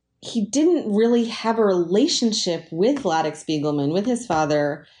he didn't really have a relationship with Vladek Spiegelman, with his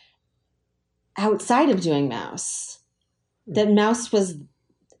father, outside of doing Mouse. That Mouse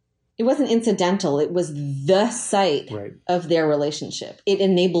it wasn't incidental. It was the site of their relationship. It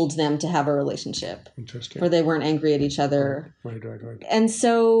enabled them to have a relationship. Interesting. Where they weren't angry at each other. Right. And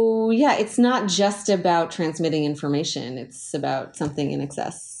so, it's not just about transmitting information. It's about something in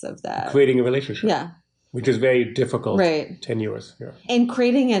excess of that. Creating a relationship. Yeah. Which is very difficult. Tenuous. Yeah. And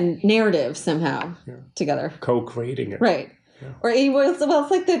creating a narrative somehow together. Co-creating it. Right. Yeah. Or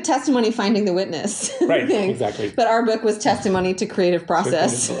it's like the testimony finding the witness. Right, thing. Exactly. But our book was testimony to creative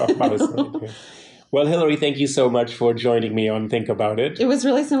process. Well, Hillary, thank you so much for joining me on Think About It. It was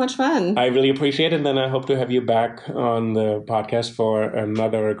really so much fun. I really appreciate it, and then I hope to have you back on the podcast for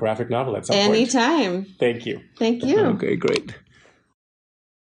another graphic novel at some point. Anytime. Thank you. Thank you. Okay, great.